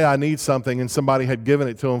says, hey, I need something, and somebody had given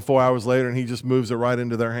it to him 4 hours later, and he just moves it right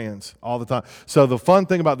into their hands all the time. So the fun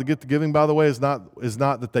thing about the gift of giving, by the way, is not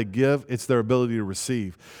that they give, it's their ability to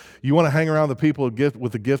receive. You want to hang around the people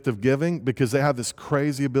with the gift of giving because they have this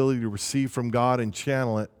crazy ability to receive from God and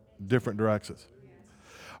channel it different directions.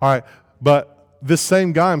 All right, but this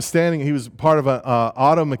same guy, I'm standing, he was part of an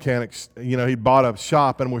auto mechanic, he bought a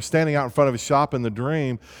shop, and we're standing out in front of his shop in the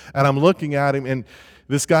dream, and I'm looking at him, and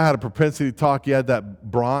this guy had a propensity to talk. He had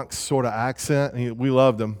that Bronx sort of accent, and we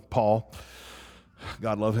loved him, Paul.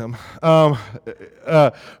 God love him.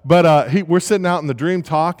 We're sitting out in the dream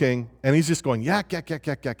talking, and he's just going, yak, yak, yak,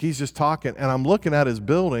 yak, yak. He's just talking, and I'm looking at his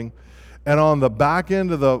building, and on the back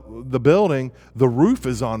end of the building, the roof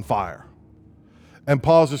is on fire. And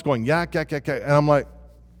Paul's just going, yak, yak, yak, yak. And I'm like,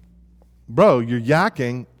 bro, you're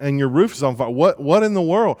yakking and your roof is on fire. What in the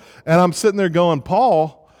world? And I'm sitting there going,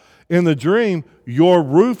 Paul, in the dream, your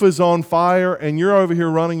roof is on fire and you're over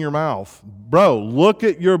here running your mouth. Bro, look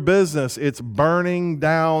at your business. It's burning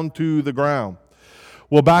down to the ground.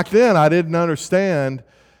 Well, back then, I didn't understand,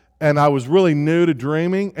 and I was really new to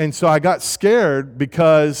dreaming, and so I got scared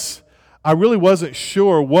because I really wasn't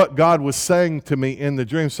sure what God was saying to me in the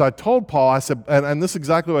dream. So I told Paul, I said, and this is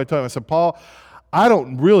exactly what I told him. I said, Paul, I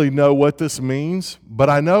don't really know what this means,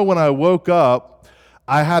 but I know when I woke up,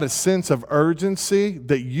 I had a sense of urgency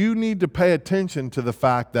that you need to pay attention to the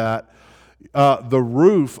fact that the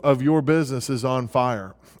roof of your business is on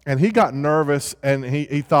fire. And he got nervous, and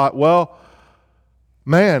he thought, well,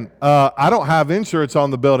 man, I don't have insurance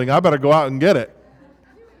on the building. I better go out and get it.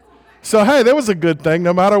 So, hey, that was a good thing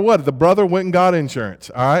no matter what. The brother went and got insurance,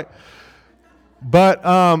 all right? But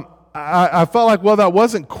I felt like, well, that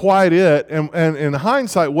wasn't quite it. And in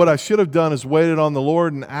hindsight, what I should have done is waited on the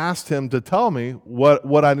Lord and asked him to tell me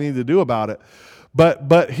what I needed to do about it.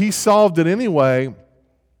 But he solved it anyway.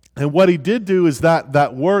 And what he did do is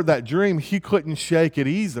that word, that dream, he couldn't shake it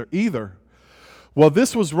either. Well,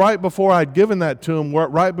 this was right before I'd given that to him,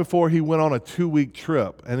 right before he went on a 2-week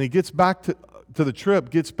trip. And he gets back to the trip,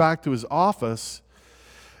 gets back to his office,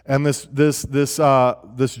 and this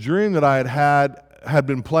dream that I had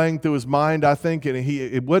been playing through his mind, I think, and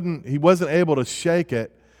he wasn't able to shake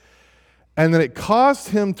it. And then it caused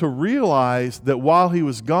him to realize that while he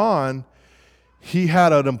was gone, he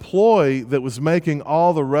had an employee that was making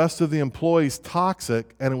all the rest of the employees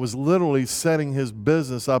toxic, and it was literally setting his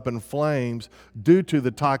business up in flames due to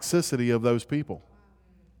the toxicity of those people.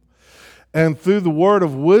 And through the word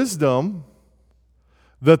of wisdom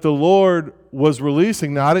that the Lord was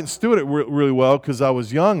releasing. Now, I didn't steward it really well because I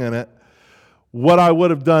was young in it. What I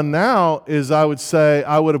would have done now is I would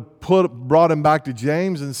have brought him back to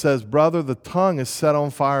James and says, brother, the tongue is set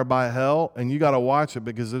on fire by hell, and you got to watch it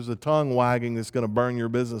because there's a tongue wagging that's going to burn your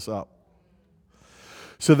business up.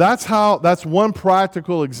 So that's one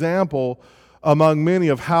practical example among many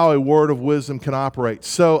of how a word of wisdom can operate.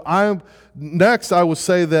 So I will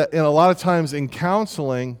say that in a lot of times in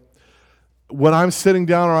counseling, when I'm sitting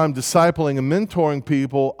down or I'm discipling and mentoring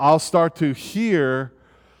people, I'll start to hear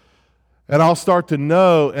and I'll start to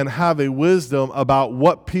know and have a wisdom about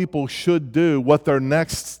what people should do, what their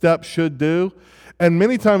next step should do. And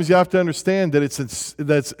many times you have to understand that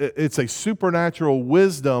it's a supernatural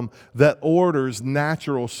wisdom that orders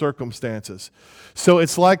natural circumstances. So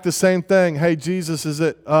it's like the same thing. Hey, Jesus, is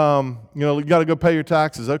it, you got to go pay your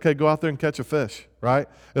taxes. Okay, go out there and catch a fish, right?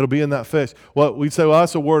 It'll be in that fish. Well, we'd say, well,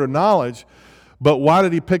 that's a word of knowledge. But why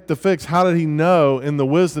did he pick the fish? How did he know in the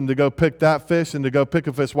wisdom to go pick that fish and to go pick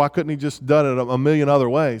a fish? Why couldn't he just done it a million other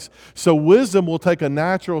ways? So wisdom will take a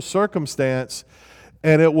natural circumstance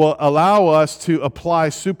and it will allow us to apply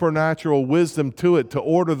supernatural wisdom to it to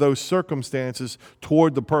order those circumstances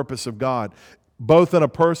toward the purpose of God, both in a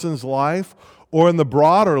person's life or in the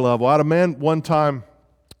broader level. I had a man one time,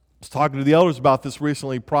 I was talking to the elders about this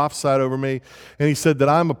recently, prophesied over me, and he said that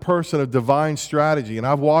I'm a person of divine strategy, and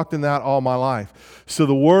I've walked in that all my life. So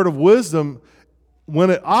the word of wisdom, when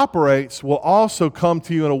it operates, will also come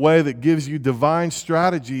to you in a way that gives you divine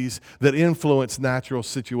strategies that influence natural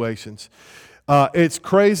situations. It's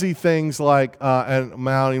crazy things like, and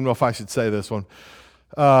I don't even know if I should say this one.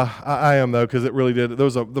 I am, though, because it really did. There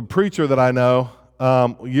was the preacher that I know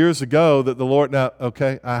years ago that the Lord, now,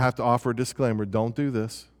 okay, I have to offer a disclaimer. Don't do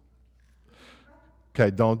this. Okay,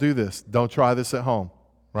 don't do this. Don't try this at home,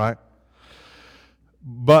 right?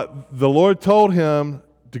 But the Lord told him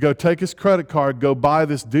to go take his credit card, go buy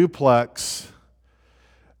this duplex,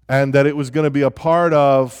 and that it was going to be a part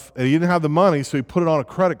of, and he didn't have the money, so he put it on a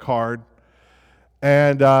credit card.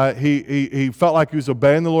 And he felt like he was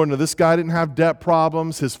obeying the Lord. Now, this guy didn't have debt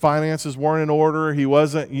problems. His finances weren't in order. He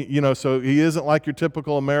wasn't, so he isn't like your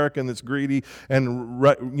typical American that's greedy and,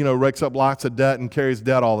 rakes up lots of debt and carries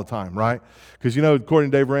debt all the time, right? Because,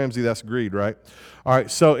 according to Dave Ramsey, that's greed, right? All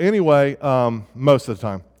right, so anyway, most of the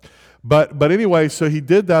time. But anyway, so he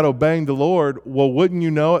did that obeying the Lord. Well, wouldn't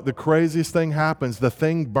you know it, the craziest thing happens. The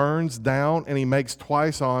thing burns down, and he makes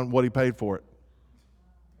twice on what he paid for it.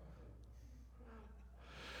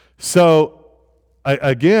 So,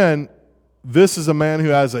 again, this is a man who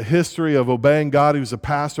has a history of obeying God. He was a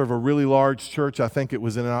pastor of a really large church. I think it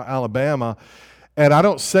was in Alabama. And I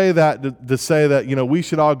don't say that to say that, we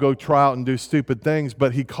should all go try out and do stupid things,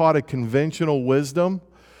 but he caught a conventional wisdom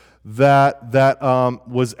that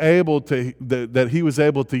he was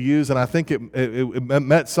able to use, and I think it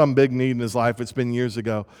met some big need in his life. It's been years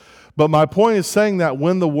ago. But my point is saying that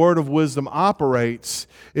when the word of wisdom operates,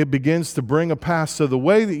 it begins to bring a pass. So the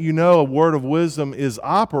way that you know a word of wisdom is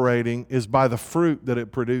operating is by the fruit that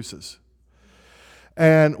it produces.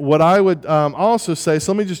 And what I would also say,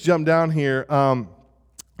 so let me just jump down here.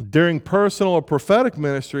 During personal or prophetic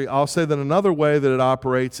ministry, I'll say that another way that it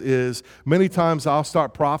operates is many times I'll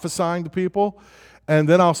start prophesying to people, and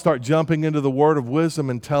then I'll start jumping into the word of wisdom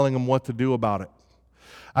and telling them what to do about it.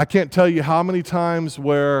 I can't tell you how many times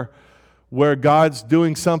where God's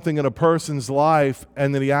doing something in a person's life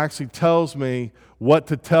and then he actually tells me what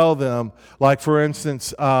to tell them. Like, for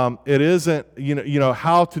instance, it isn't,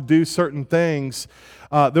 how to do certain things.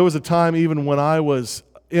 There was a time even when I was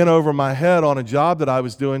in over my head on a job that I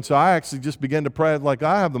was doing, so I actually just began to pray like,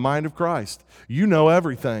 I have the mind of Christ. You know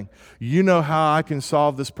everything. You know how I can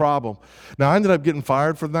solve this problem. Now, I ended up getting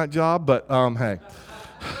fired from that job, but hey.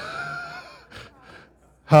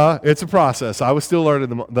 It's a process. I was still learning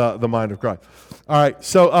the mind of Christ. All right,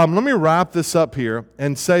 so let me wrap this up here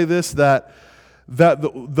and say this, that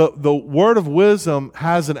the word of wisdom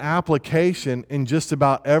has an application in just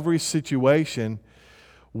about every situation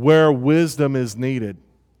where wisdom is needed.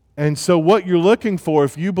 And so what you're looking for,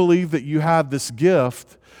 if you believe that you have this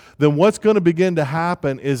gift, then what's going to begin to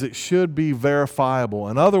happen is it should be verifiable.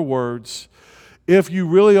 In other words, if you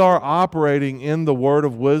really are operating in the word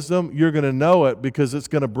of wisdom, you're going to know it because it's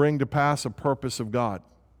going to bring to pass a purpose of God.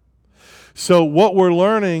 So what we're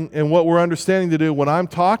learning and what we're understanding to do when I'm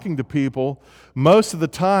talking to people, most of the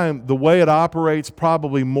time, the way it operates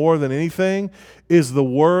probably more than anything is the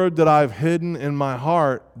word that I've hidden in my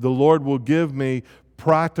heart. The Lord will give me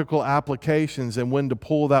practical applications and when to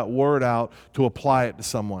pull that word out to apply it to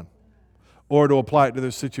someone or to apply it to their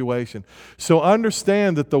situation. So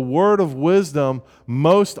understand that the word of wisdom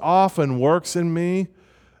most often works in me,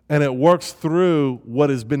 and it works through what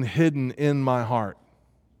has been hidden in my heart.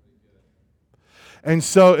 And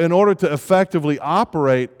so in order to effectively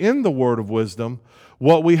operate in the word of wisdom,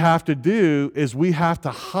 what we have to do is we have to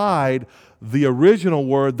hide the original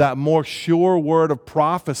word, that more sure word of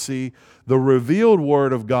prophecy, the revealed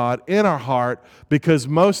word of God in our heart, because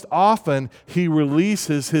most often he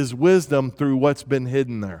releases his wisdom through what's been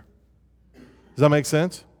hidden there. Does that make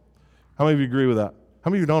sense? How many of you agree with that? How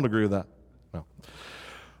many of you don't agree with that? No.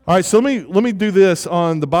 All right, so let me do this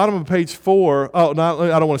on the bottom of page 4. Oh,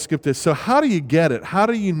 no, I don't want to skip this. So how do you get it? How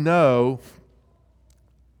do you know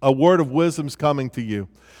a word of wisdom's coming to you?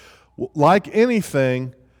 Like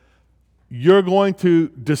anything, you're going to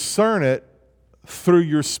discern it through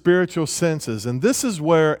your spiritual senses. And this is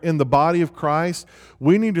where, in the body of Christ,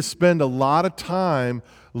 we need to spend a lot of time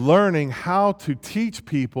learning how to teach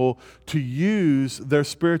people to use their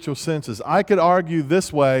spiritual senses. I could argue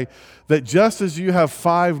this way, that just as you have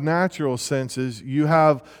 5 natural senses, you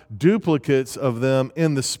have duplicates of them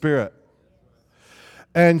in the spirit.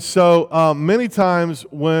 And so many times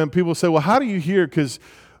when people say, well, how do you hear?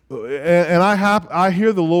 And I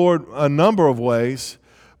hear the Lord a number of ways,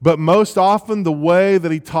 but most often the way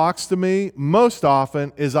that he talks to me, most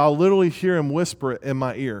often, is I'll literally hear him whisper it in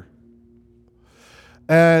my ear.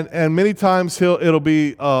 And many times it'll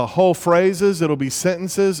be whole phrases, it'll be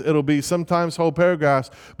sentences, it'll be sometimes whole paragraphs,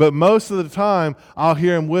 but most of the time I'll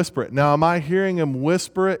hear him whisper it. Now, am I hearing him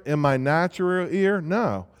whisper it in my natural ear?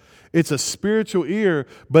 No. It's a spiritual ear,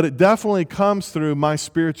 but it definitely comes through my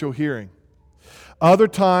spiritual hearing. Other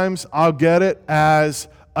times I'll get it as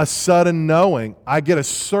a sudden knowing. I get a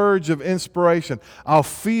surge of inspiration. I'll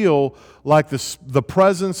feel like the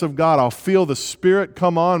presence of God. I'll feel the Spirit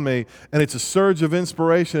come on me, and it's a surge of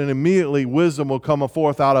inspiration, and immediately wisdom will come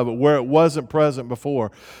forth out of it where it wasn't present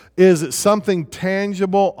before. Is it something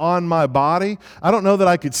tangible on my body? I don't know that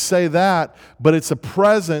I could say that, but it's a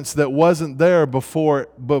presence that wasn't there before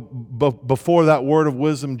that word of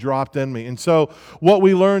wisdom dropped in me. And so what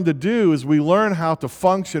we learn to do is we learn how to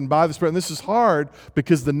function by the Spirit. And this is hard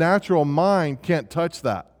because the natural mind can't touch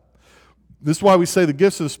that. This is why we say the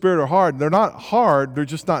gifts of the Spirit are hard. They're not hard, they're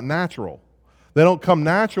just not natural. They don't come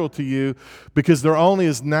natural to you because they're only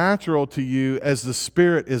as natural to you as the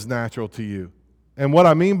Spirit is natural to you. And what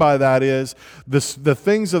I mean by that is the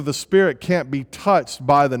things of the Spirit can't be touched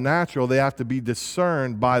by the natural. They have to be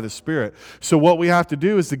discerned by the Spirit. So what we have to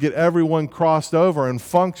do is to get everyone crossed over and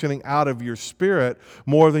functioning out of your spirit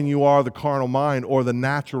more than you are the carnal mind or the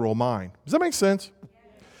natural mind. Does that make sense?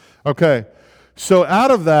 Okay. So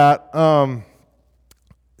out of that,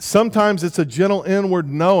 sometimes it's a gentle inward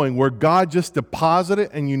knowing where God just deposited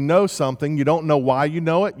and you know something. You don't know why you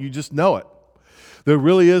know it. You just know it. There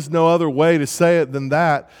really is no other way to say it than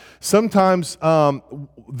that. Sometimes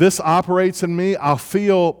this operates in me. I'll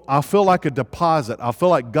feel like a deposit. I'll feel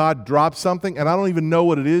like God dropped something, and I don't even know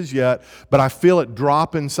what it is yet, but I feel it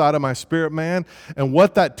drop inside of my spirit man. And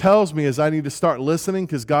what that tells me is I need to start listening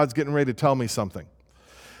because God's getting ready to tell me something.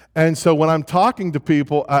 And so when I'm talking to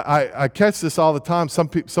people, I catch this all the time. Some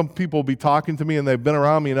people will be talking to me, and they've been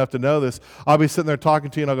around me enough to know this. I'll be sitting there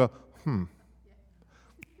talking to you, and I'll go,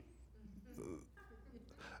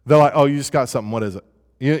 They're like, oh, you just got something. What is it?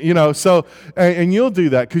 You know, so, and you'll do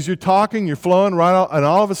that because you're talking, you're flowing right out, and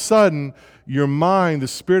all of a sudden, your mind, the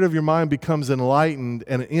spirit of your mind becomes enlightened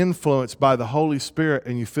and influenced by the Holy Spirit,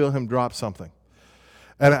 and you feel Him drop something.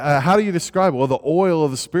 And how do you describe it? Well, the oil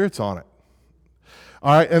of the Spirit's on it.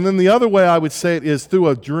 All right, and then the other way I would say it is through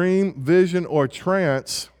a dream, vision, or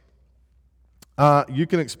trance. You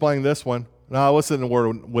can explain this one. Now, I listen to the word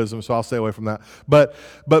of wisdom, so I'll stay away from that. But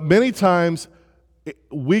many times,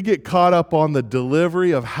 we get caught up on the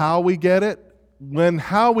delivery of how we get it, when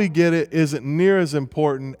how we get it isn't near as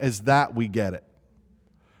important as that we get it,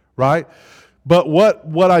 right? But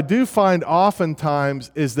what I do find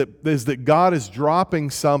oftentimes is that God is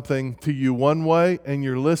dropping something to you one way and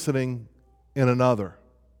you're listening in another.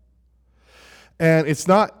 And it's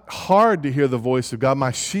not hard to hear the voice of God.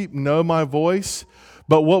 My sheep know my voice.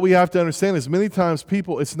 But what we have to understand is many times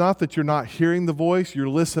people, it's not that you're not hearing the voice, you're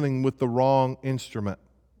listening with the wrong instrument.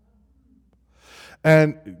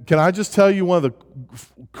 And can I just tell you one of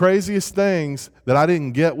the craziest things that I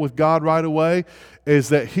didn't get with God right away is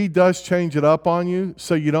that He does change it up on you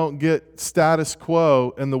so you don't get status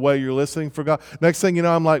quo in the way you're listening for God. Next thing you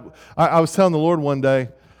know, I'm like, I was telling the Lord one day,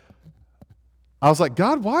 I was like,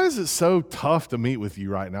 God, why is it so tough to meet with you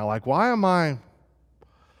right now? Like, why am I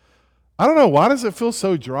don't know, why does it feel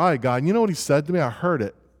so dry, God? And you know what He said to me? I heard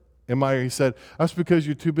it in my ear. He said, that's because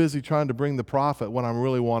you're too busy trying to bring the prophet when I'm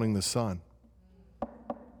really wanting the son.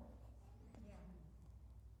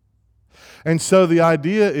 And so the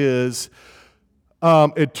idea is,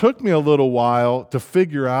 it took me a little while to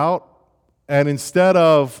figure out, and instead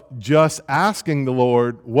of just asking the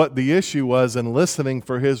Lord what the issue was and listening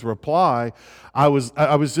for His reply, I was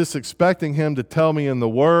just expecting Him to tell me in the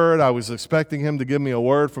Word. I was expecting Him to give me a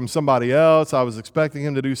word from somebody else. I was expecting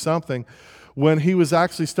Him to do something when He was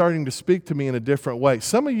actually starting to speak to me in a different way.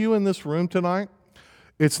 Some of you in this room tonight,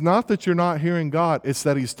 it's not that you're not hearing God. It's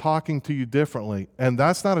that He's talking to you differently. And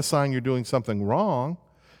that's not a sign you're doing something wrong.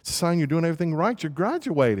 It's a sign you're doing everything right. You're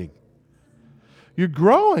graduating. You're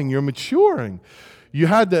growing. You're maturing. You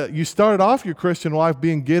started off your Christian life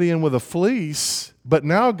being Gideon with a fleece, but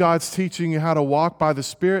now God's teaching you how to walk by the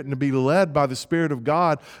Spirit and to be led by the Spirit of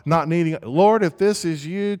God, not needing, Lord, if this is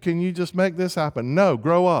you, can you just make this happen? No,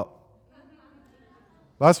 grow up.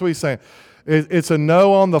 That's what He's saying. It's a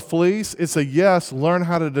no on the fleece. It's a yes, learn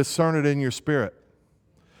how to discern it in your spirit.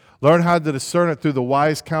 Learn how to discern it through the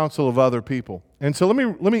wise counsel of other people. And so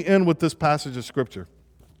let me end with this passage of Scripture.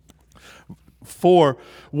 For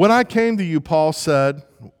when I came to you, Paul said,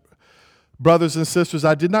 brothers and sisters,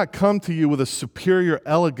 I did not come to you with a superior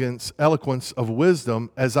eloquence of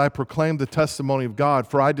wisdom as I proclaimed the testimony of God,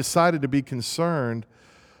 for I decided to be concerned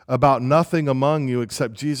about nothing among you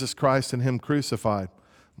except Jesus Christ and Him crucified.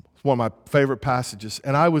 It's one of my favorite passages.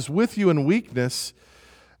 And I was with you in weakness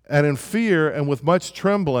and in fear and with much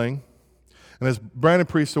trembling. And as Brandon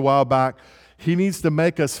preached a while back, he needs to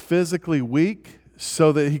make us physically weak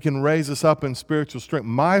so that He can raise us up in spiritual strength.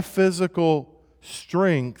 My physical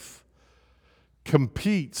strength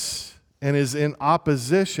competes and is in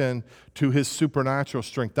opposition to his supernatural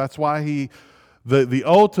strength. That's why the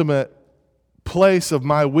ultimate place of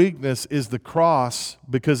my weakness is the cross,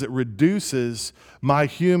 because it reduces my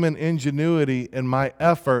human ingenuity and my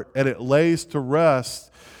effort, and it lays to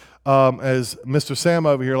rest, as Mr. Sam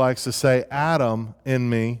over here likes to say, Adam in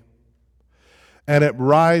me. And it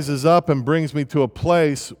rises up and brings me to a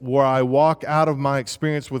place where I walk out of my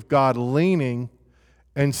experience with God leaning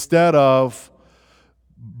instead of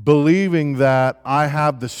believing that I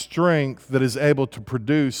have the strength that is able to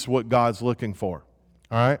produce what God's looking for.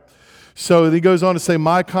 All right? So he goes on to say,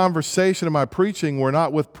 my conversation and my preaching were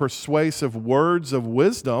not with persuasive words of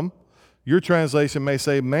wisdom. Your translation may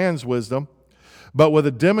say man's wisdom, but with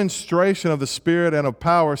a demonstration of the Spirit and of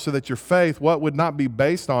power, so that your faith, what would not be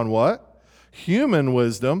based on what? Human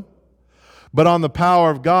wisdom, but on the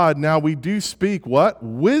power of God. Now we do speak what?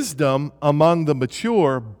 Wisdom among the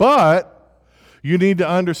mature, but you need to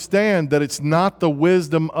understand that it's not the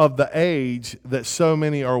wisdom of the age that so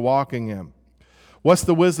many are walking in. What's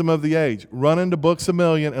the wisdom of the age? Run into Books A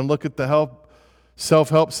Million and look at the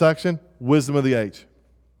self-help section. Wisdom of the age.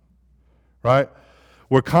 Right?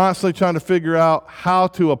 We're constantly trying to figure out how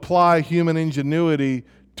to apply human ingenuity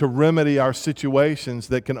to remedy our situations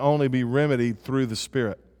that can only be remedied through the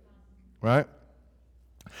Spirit. Right?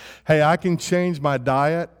 Hey, I can change my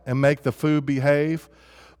diet and make the food behave,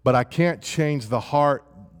 but I can't change the heart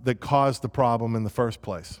that caused the problem in the first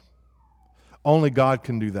place. Only God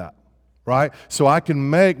can do that. Right? So I can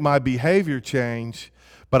make my behavior change,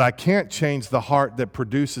 but I can't change the heart that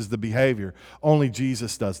produces the behavior. Only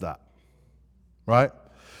Jesus does that. Right?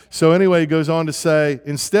 So anyway, he goes on to say,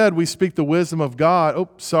 instead we speak the wisdom of God.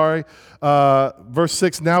 Verse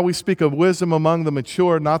 6, now we speak of wisdom among the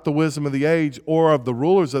mature, not the wisdom of the age or of the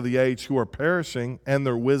rulers of the age who are perishing, and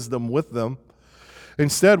their wisdom with them.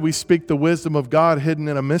 Instead, we speak the wisdom of God hidden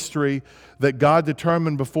in a mystery that God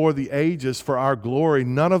determined before the ages for our glory.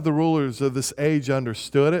 None of the rulers of this age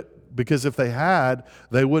understood it, because if they had,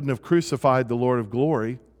 they wouldn't have crucified the Lord of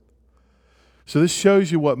glory. So this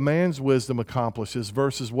shows you what man's wisdom accomplishes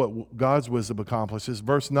versus what God's wisdom accomplishes.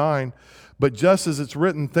 Verse 9, but just as it's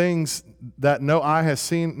written, things that no eye has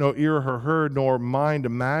seen, no ear has heard, nor mind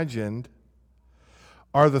imagined,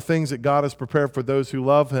 are the things that God has prepared for those who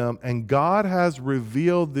love him. And God has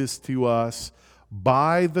revealed this to us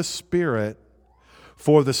by the Spirit,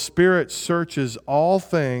 for the Spirit searches all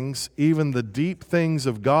things, even the deep things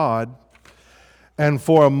of God. And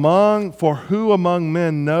for who among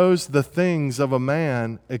men knows the things of a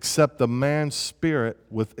man except the man's spirit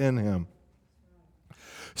within him?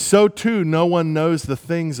 So too, no one knows the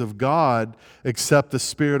things of God except the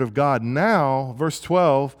Spirit of God. Now, verse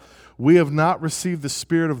 12, we have not received the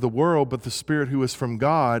spirit of the world, but the Spirit who is from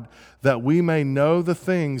God, that we may know the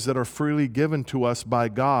things that are freely given to us by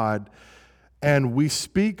God. And we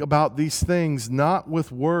speak about these things not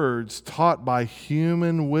with words taught by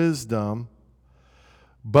human wisdom,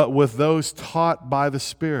 but with those taught by the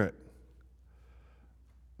Spirit.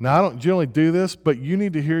 Now, I don't generally do this, but you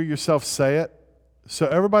need to hear yourself say it. So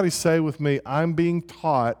everybody say with me, I'm being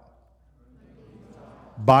taught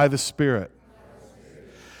by the Spirit.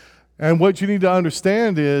 And what you need to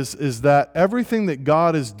understand is that everything that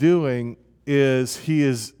God is doing is He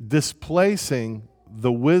is displacing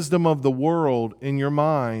the wisdom of the world in your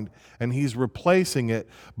mind, and He's replacing it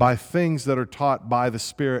by things that are taught by the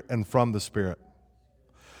Spirit and from the Spirit.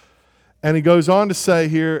 And he goes on to say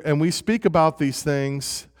here, and we speak about these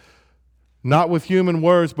things not with human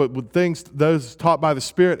words, but with things, those taught by the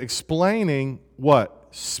Spirit, explaining what?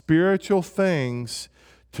 Spiritual things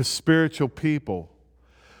to spiritual people.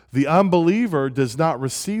 The unbeliever does not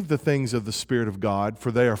receive the things of the Spirit of God,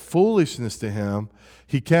 for they are foolishness to him.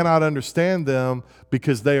 He cannot understand them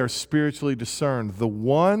because they are spiritually discerned. The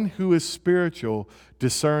one who is spiritual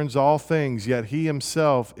discerns all things, yet he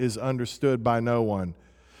himself is understood by no one.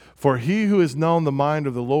 For he who has known the mind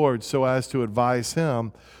of the Lord so as to advise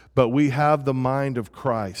him, but we have the mind of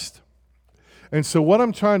Christ. And so what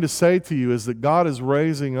I'm trying to say to you is that God is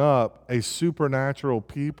raising up a supernatural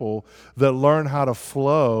people that learn how to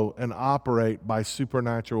flow and operate by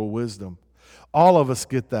supernatural wisdom. All of us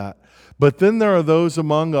get that. But then there are those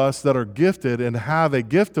among us that are gifted and have a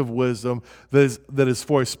gift of wisdom that is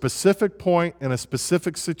for a specific point in a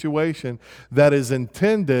specific situation that is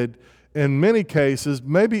intended in many cases,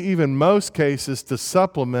 maybe even most cases, to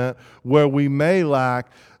supplement where we may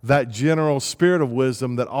lack that general spirit of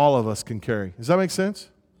wisdom that all of us can carry. Does that make sense?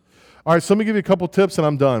 All right, so let me give you a couple tips and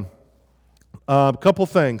I'm done. A couple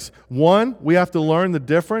things. One, we have to learn the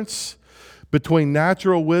difference between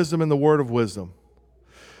natural wisdom and the word of wisdom.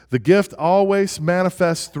 The gift always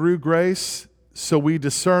manifests through grace, so we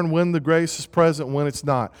discern when the grace is present, when it's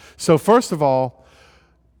not. So first of all,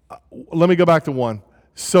 let me go back to one.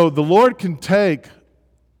 So the Lord can take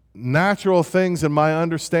natural things in my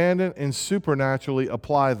understanding and supernaturally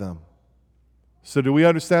apply them. So do we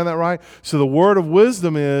understand that right? So the word of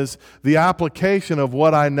wisdom is the application of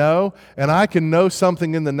what I know, and I can know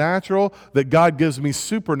something in the natural that God gives me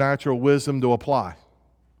supernatural wisdom to apply.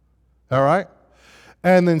 All right?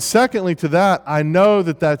 And then secondly to that, I know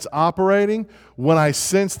that that's operating when I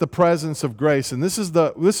sense the presence of grace. And this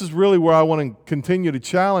is really where I want to continue to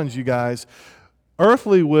challenge you guys.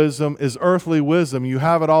 Earthly wisdom is earthly wisdom. You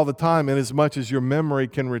have it all the time in as much as your memory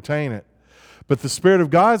can retain it. But the Spirit of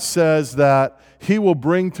God says that He will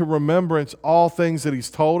bring to remembrance all things that He's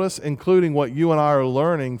told us, including what you and I are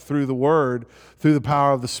learning through the Word, through the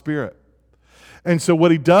power of the Spirit. And so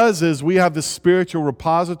what He does is we have this spiritual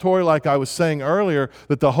repository, like I was saying earlier,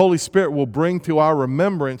 that the Holy Spirit will bring to our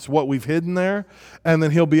remembrance what we've hidden there, and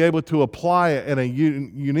then He'll be able to apply it in a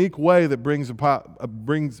unique way that brings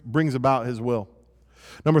about His will.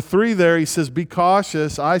 Number 3 there, he says, be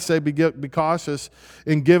cautious. I say be cautious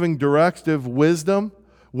in giving directive wisdom.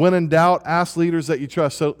 When in doubt, ask leaders that you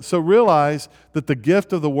trust. So realize that the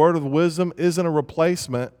gift of the word of wisdom isn't a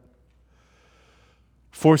replacement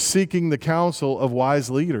for seeking the counsel of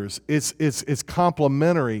wise leaders. It's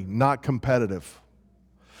complementary, not competitive.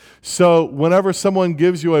 So whenever someone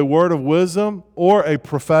gives you a word of wisdom or a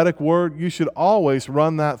prophetic word, you should always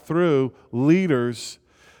run that through leaders,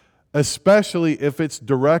 especially if it's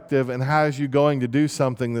directive and has you going to do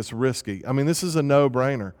something that's risky. I mean, this is a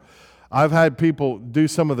no-brainer. I've had people do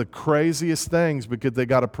some of the craziest things because they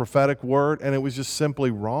got a prophetic word and it was just simply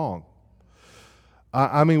wrong.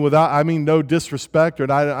 I mean, no disrespect, or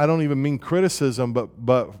I don't even mean criticism,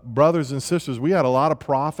 but brothers and sisters, we had a lot of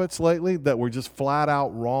prophets lately that were just flat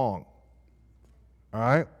out wrong. All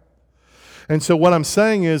right? And so what I'm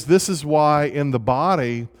saying is, this is why in the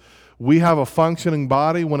body, we have a functioning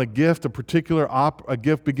body. When a gift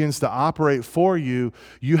begins to operate for you,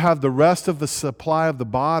 you have the rest of the supply of the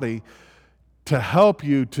body to help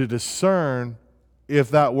you to discern if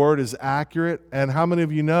that word is accurate. And how many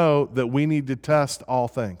of you know that we need to test all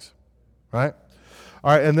things, right?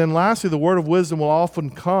 All right, and then lastly, the word of wisdom will often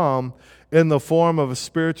come in the form of a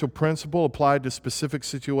spiritual principle applied to a specific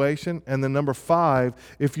situation. And then number 5,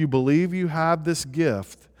 if you believe you have this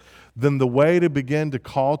gift, then the way to begin to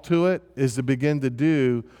call to it is to begin to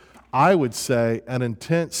do, I would say, an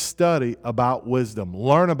intense study about wisdom.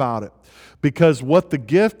 Learn about it. Because what the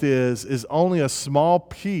gift is only a small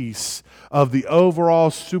piece of the overall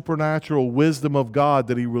supernatural wisdom of God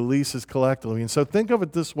that He releases collectively. And so think of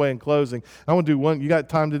it this way in closing. I want to do one. You got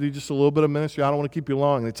time to do just a little bit of ministry? I don't want to keep you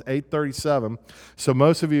long. It's 8:37. So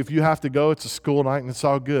most of you, if you have to go, it's a school night and it's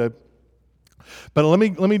all good. But let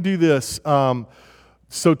me do this.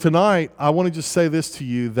 So tonight, I want to just say this to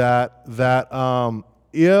you, that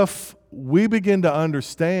if we begin to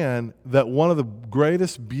understand that one of the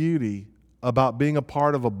greatest beauty about being a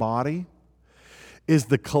part of a body is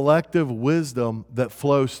the collective wisdom that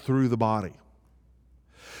flows through the body.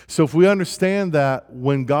 So if we understand that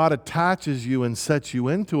when God attaches you and sets you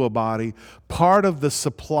into a body, part of the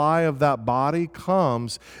supply of that body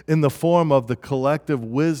comes in the form of the collective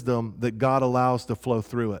wisdom that God allows to flow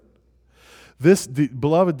through it.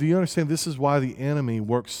 Beloved, do you understand this is why the enemy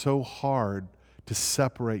works so hard to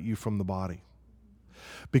separate you from the body?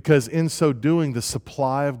 Because in so doing, the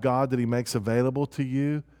supply of God that He makes available to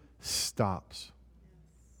you stops.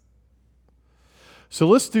 So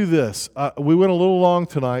let's do this. We went a little long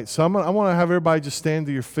tonight, so I want to have everybody just stand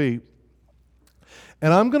to your feet.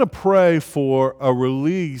 And I'm going to pray for a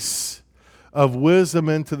release of wisdom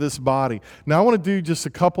into this body. Now I want to do just a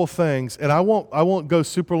couple things, and I won't go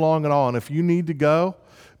super long at all. And if you need to go,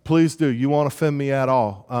 please do. You won't offend me at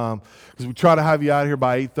all, because we try to have you out here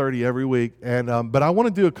by 8:30 every week. And but I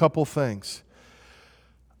want to do a couple things.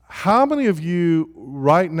 How many of you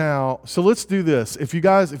right now? So let's do this. If you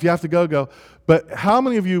have to go, go. But how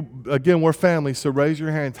many of you? Again, we're family, so raise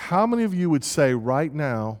your hands. How many of you would say right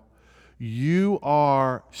now you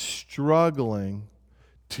are struggling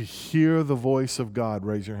to hear the voice of God?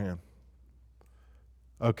 Raise your hand.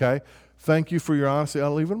 Okay. Thank you for your honesty.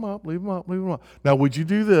 I'll leave them up. Now, would you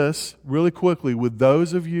do this really quickly with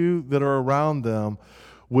those of you that are around them?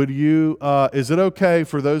 Would you? Is it okay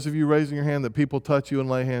for those of you raising your hand that people touch you and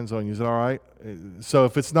lay hands on you? Is it all right? So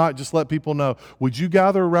if it's not, just let people know. Would you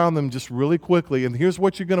gather around them just really quickly? And here's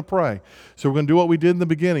what you're going to pray. So we're going to do what we did in the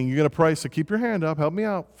beginning. You're going to pray. So keep your hand up. Help me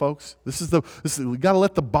out, folks. We got to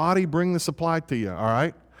let the body bring the supply to you. All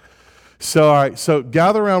right. So all right. So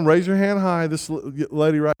gather around. Raise your hand high. This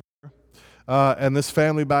lady right here. and this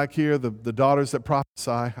family back here, the daughters that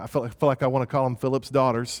prophesy. I feel like I want to call them Philip's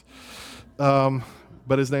daughters,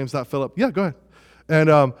 but his name's not Philip. Yeah, go ahead.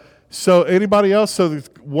 And so anybody else? So there's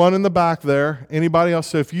one in the back there. Anybody else?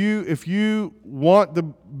 So if you want to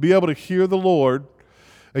be able to hear the Lord,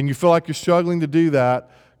 and you feel like you're struggling to do that,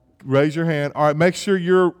 raise your hand. All right, make sure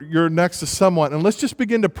you're next to someone, and let's just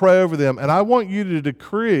begin to pray over them. And I want you to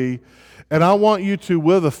decree, and I want you to,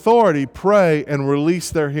 with authority, pray and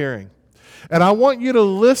release their hearing. And I want you to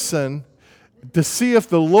listen to see if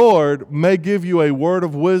the Lord may give you a word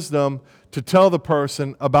of wisdom to tell the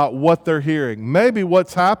person about what they're hearing. Maybe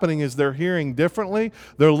what's happening is they're hearing differently.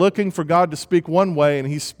 They're looking for God to speak one way, and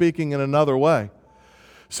He's speaking in another way.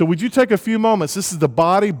 So would you take a few moments? This is the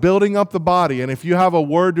body building up the body. And if you have a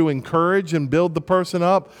word to encourage and build the person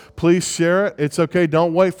up, please share it. It's okay.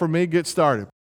 Don't wait for me. Get started.